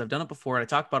of weird because I've done it before and I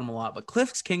talk about him a lot, but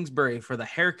Cliff Kingsbury for the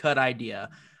haircut idea.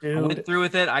 Dude. I went through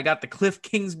with it. I got the Cliff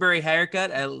Kingsbury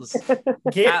haircut as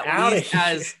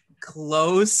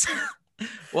close.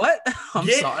 What?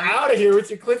 Get out of here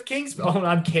with your Cliff Kingsbury. Oh,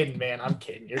 I'm kidding, man. I'm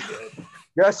kidding. You're good.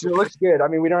 Yes, it looks good. I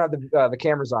mean, we don't have the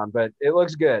cameras on, but it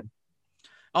looks good.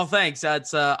 Oh, thanks.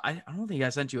 That's I don't think I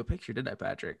sent you a picture, did I,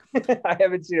 Patrick? I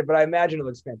haven't seen it, but I imagine it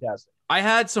looks fantastic. I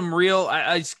had some real.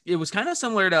 It was kind of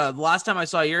similar to the last time I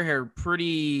saw your hair.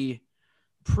 Pretty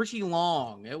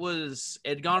long. It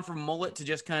had gone from mullet to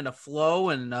just kind of flow,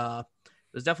 and it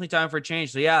was definitely time for a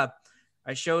change. So yeah,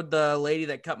 I showed the lady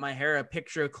that cut my hair a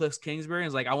picture of Cliff Kingsbury and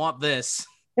was like, I want this.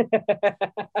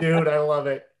 Dude, I love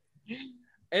it.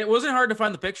 It wasn't hard to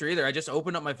find the picture either. I just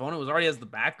opened up my phone. It was already as the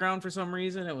background for some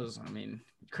reason. It was,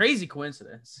 crazy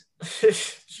coincidence.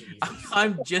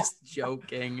 I'm just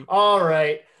joking. All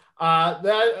right.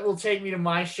 That will take me to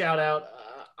my shout out.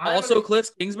 Also Cliff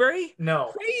Kingsbury?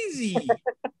 No. Crazy.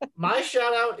 My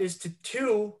shout out is to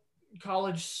 2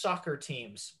 college soccer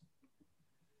teams.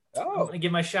 I'm going to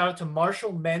give my shout out to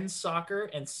Marshall men's soccer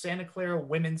and Santa Clara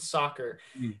women's soccer.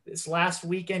 This last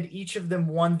weekend, each of them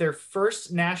won their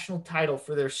first national title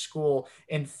for their school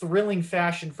in thrilling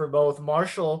fashion for both.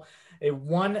 Marshall, a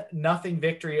 1-0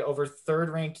 victory over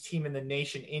third-ranked team in the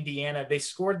nation, Indiana. They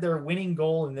scored their winning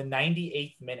goal in the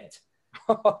 98th minute.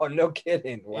 Oh, no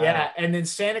kidding. Wow. Yeah, and then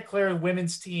Santa Clara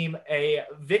women's team, a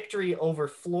victory over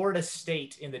Florida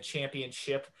State in the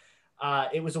championship.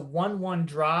 It was a 1-1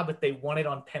 draw, but they won it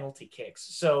on penalty kicks.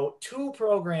 So 2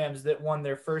 programs that won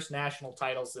their first national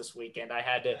titles this weekend. I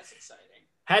had to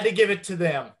Had to give it to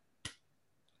them.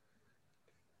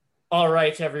 All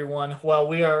right, everyone. Well,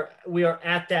 we are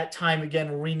at that time again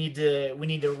where we need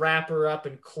to wrap her up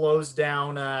and close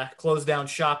down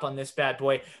shop on this bad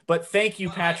boy. But thank you,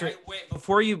 Patrick. Wait,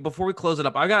 before we close it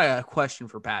up, I got a question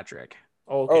for Patrick.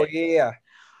 Okay. Oh yeah.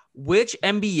 Which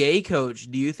NBA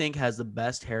coach do you think has the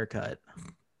best haircut?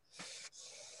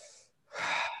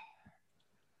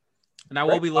 And I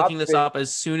will be looking this up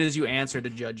as soon as you answer to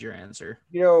judge your answer.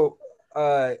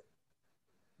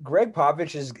 Greg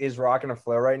Popovich is rocking a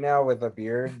flow right now with a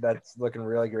beard that's looking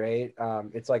really great.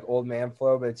 It's like old man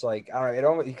flow, but it's like, I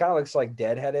don't know, he kind of looks like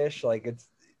Deadhead-ish. Like it's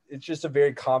just a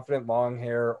very confident long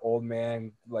hair, old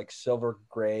man, like silver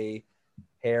gray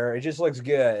hair. It just looks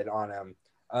good on him.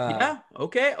 Yeah.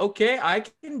 Okay. I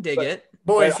can dig it.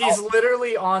 Boys, he's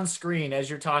literally on screen as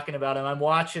you're talking about him. I'm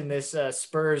watching this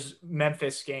Spurs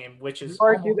Memphis game, which is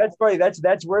dude, that's funny.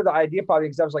 That's where the idea popped in,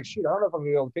 because I was like, shoot, I don't know if I'm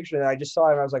gonna be able to picture it. And I just saw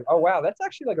it and I was like, oh wow, that's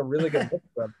actually like a really good look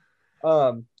for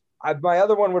him. My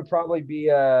other one would probably be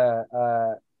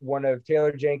one of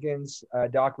Taylor Jenkins,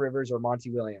 Doc Rivers, or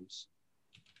Monty Williams.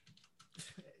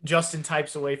 Justin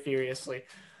types away furiously.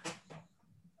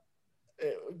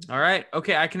 All right.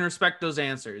 Okay, I can respect those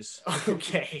answers.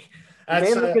 Okay.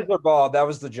 Mainly because they're bald. That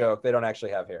was the joke. They don't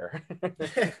actually have hair.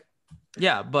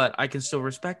 Yeah, but I can still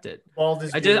respect it. Bald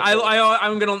is I'm not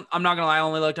gonna lie. I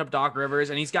only looked up Doc Rivers,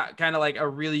 and he's got kind of like a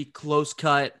really close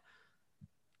cut.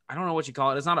 I don't know what you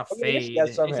call it. It's not a fade.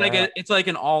 It's like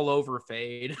an all over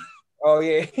fade. Oh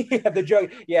yeah, the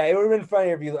joke. Yeah, it would have been funny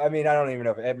if you. I mean, I don't even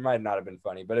know if it might not have been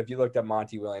funny, but if you looked up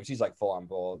Monty Williams, he's like full on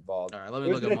bald. All right, let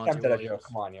me look at Monty Williams.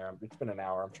 Come on, here. It's been an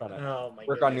hour. I'm trying to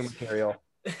work on new material.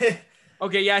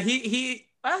 Okay, yeah, he's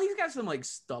got some like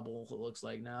stubble. It looks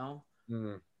like now.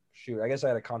 Shoot, I guess I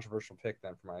had a controversial pick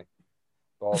then for my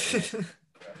bald.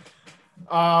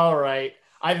 All right.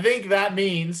 I think that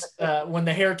means when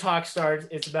the hair talk starts,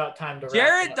 it's about time to wrap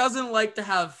Jared up. doesn't like to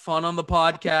have fun on the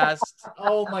podcast.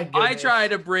 Oh my goodness. I try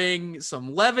to bring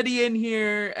some levity in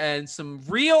here and some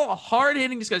real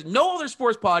hard-hitting discussion. No other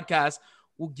sports podcast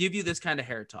will give you this kind of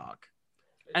hair talk.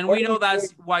 And we know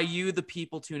that's why you, the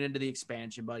people, tune into the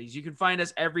Expansion Buddies. You can find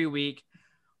us every week.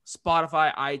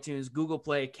 Spotify, iTunes, Google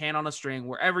Play, Can on a String,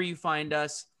 wherever you find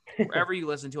us, wherever you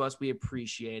listen to us, we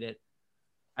appreciate it.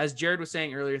 As Jared was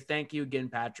saying earlier, thank you again,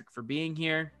 Patrick, for being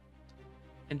here.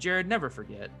 And Jared, never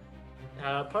forget.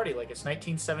 Party like it's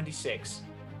 1976.